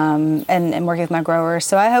working with my growers.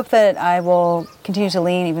 So I hope that I will continue to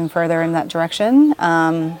lean even further in that direction.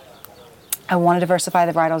 I want to diversify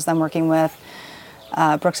the varietals that I'm working with.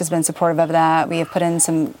 Brooks has been supportive of that. We have put in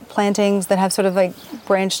some plantings that have sort of like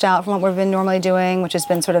branched out from what we've been normally doing, which has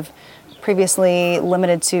been sort of previously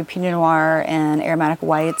limited to Pinot Noir and aromatic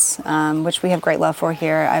whites, which we have great love for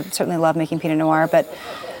here. I certainly love making Pinot Noir, but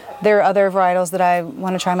there are other varietals that I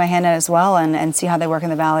want to try my hand at as well and see how they work in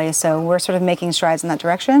the valley. So we're sort of making strides in that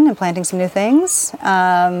direction and planting some new things.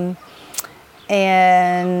 And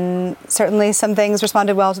certainly some things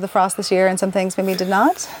responded well to the frost this year and some things maybe did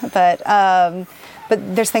not.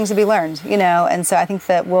 But there's things to be learned, and so I think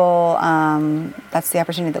that that's the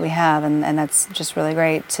opportunity that we have, and that's just really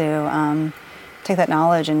great to take that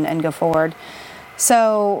knowledge and go forward.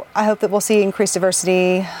 So I hope that we'll see increased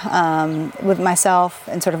diversity with myself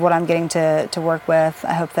and sort of what I'm getting to work with.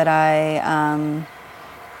 I hope that I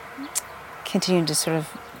continue to sort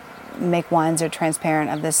of make wines that are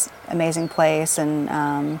transparent of this amazing place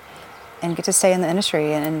and get to stay in the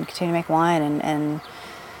industry and continue to make wine and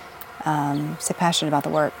stay passionate about the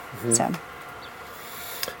work. Mm-hmm. So.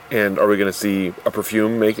 And are we going to see a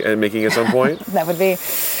perfume making at some point? That would be.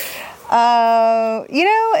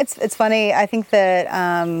 It's funny. I think that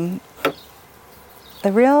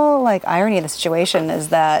the real irony of the situation is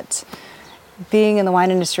that being in the wine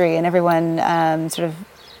industry and everyone sort of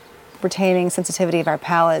retaining sensitivity of our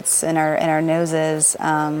palates and our noses,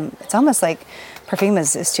 it's almost like perfume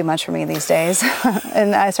is too much for me these days.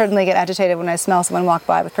 And I certainly get agitated when I smell someone walk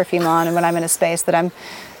by with perfume on and when I'm in a space that I'm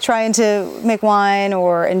trying to make wine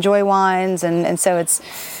or enjoy wines. And so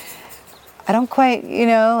I don't quite,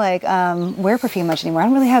 wear perfume much anymore. I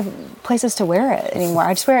don't really have places to wear it anymore.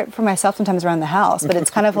 I just wear it for myself sometimes around the house, but it's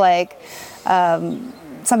kind of like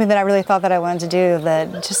something that I really thought that I wanted to do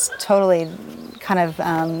that just totally kind of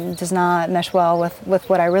does not mesh well with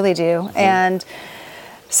what I really do. Mm-hmm. And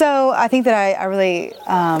so I think that I really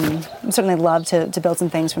certainly love to build some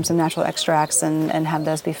things from some natural extracts and have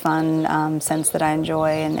those be fun scents that I enjoy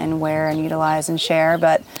and wear and utilize and share.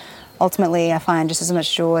 But ultimately I find just as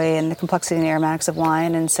much joy in the complexity and aromatics of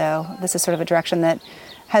wine. And so this is sort of a direction that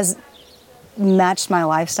has matched my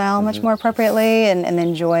lifestyle much more appropriately and the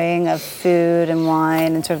enjoying of food and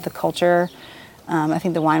wine and sort of the culture I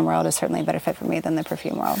think the wine world is certainly a better fit for me than the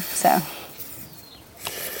perfume world. So.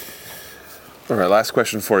 All right, last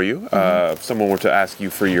question for you. If someone were to ask you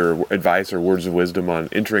for your advice or words of wisdom on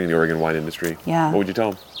entering the Oregon wine industry, what would you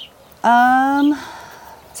tell them?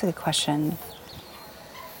 That's a good question.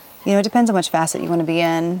 It depends on which facet you want to be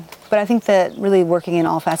in. But I think that really working in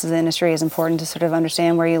all facets of the industry is important to sort of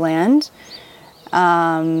understand where you land.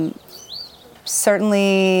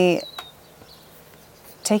 Certainly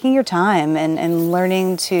taking your time and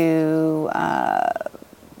learning to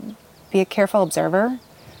be a careful observer,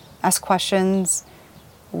 ask questions,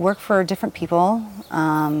 work for different people,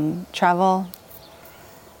 travel,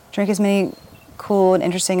 drink as many cool and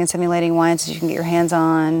interesting and stimulating wines as you can get your hands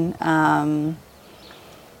on.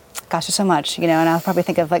 Gosh, there's so much, and I'll probably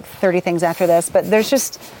think of like 30 things after this, but there's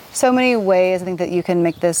just so many ways I think that you can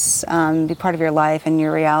make this be part of your life and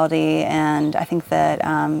your reality, and I think that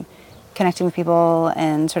connecting with people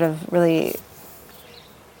and sort of really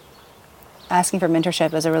asking for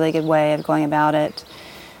mentorship is a really good way of going about it.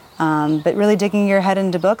 But really digging your head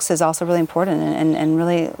into books is also really important, and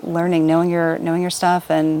really learning, knowing your stuff,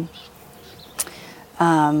 and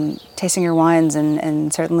tasting your wines,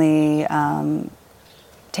 and certainly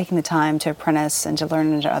taking the time to apprentice and to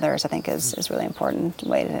learn into others, I think is really important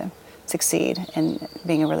way to succeed in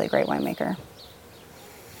being a really great winemaker.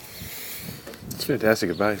 That's fantastic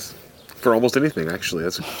advice. For almost anything, actually.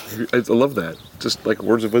 I love that. Just like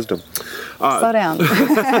words of wisdom. Slow down.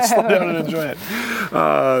 Slow down and enjoy it.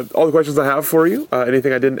 All the questions I have for you.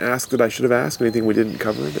 Anything I didn't ask that I should have asked? Anything we didn't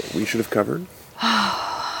cover that we should have covered?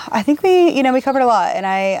 I think we covered a lot, and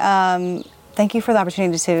I thank you for the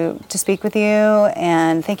opportunity to speak with you,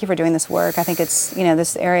 and thank you for doing this work. I think it's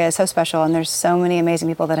this area is so special, and there's so many amazing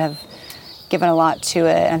people that have given a lot to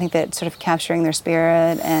it. And I think that sort of capturing their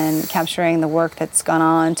spirit and capturing the work that's gone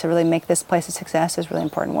on to really make this place a success is really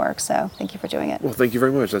important work. So thank you for doing it. Well, thank you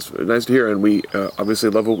very much. That's nice to hear, and we obviously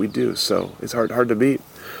love what we do, so it's hard to beat.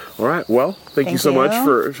 All right. Well, thank you so much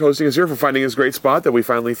for hosting us here, for finding this great spot that we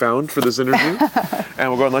finally found for this interview. And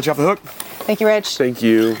we'll go and let you off the hook. Thank you, Rich. Thank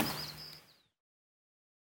you.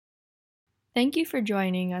 Thank you for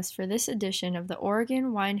joining us for this edition of the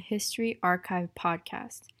Oregon Wine History Archive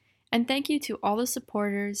podcast. And thank you to all the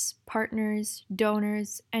supporters, partners,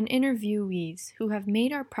 donors, and interviewees who have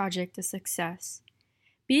made our project a success.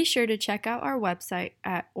 Be sure to check out our website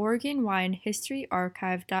at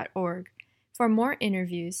OregonWineHistoryArchive.org for more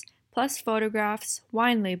interviews, plus photographs,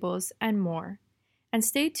 wine labels, and more. And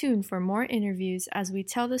stay tuned for more interviews as we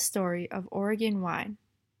tell the story of Oregon wine.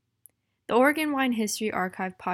 The Oregon Wine History Archive podcast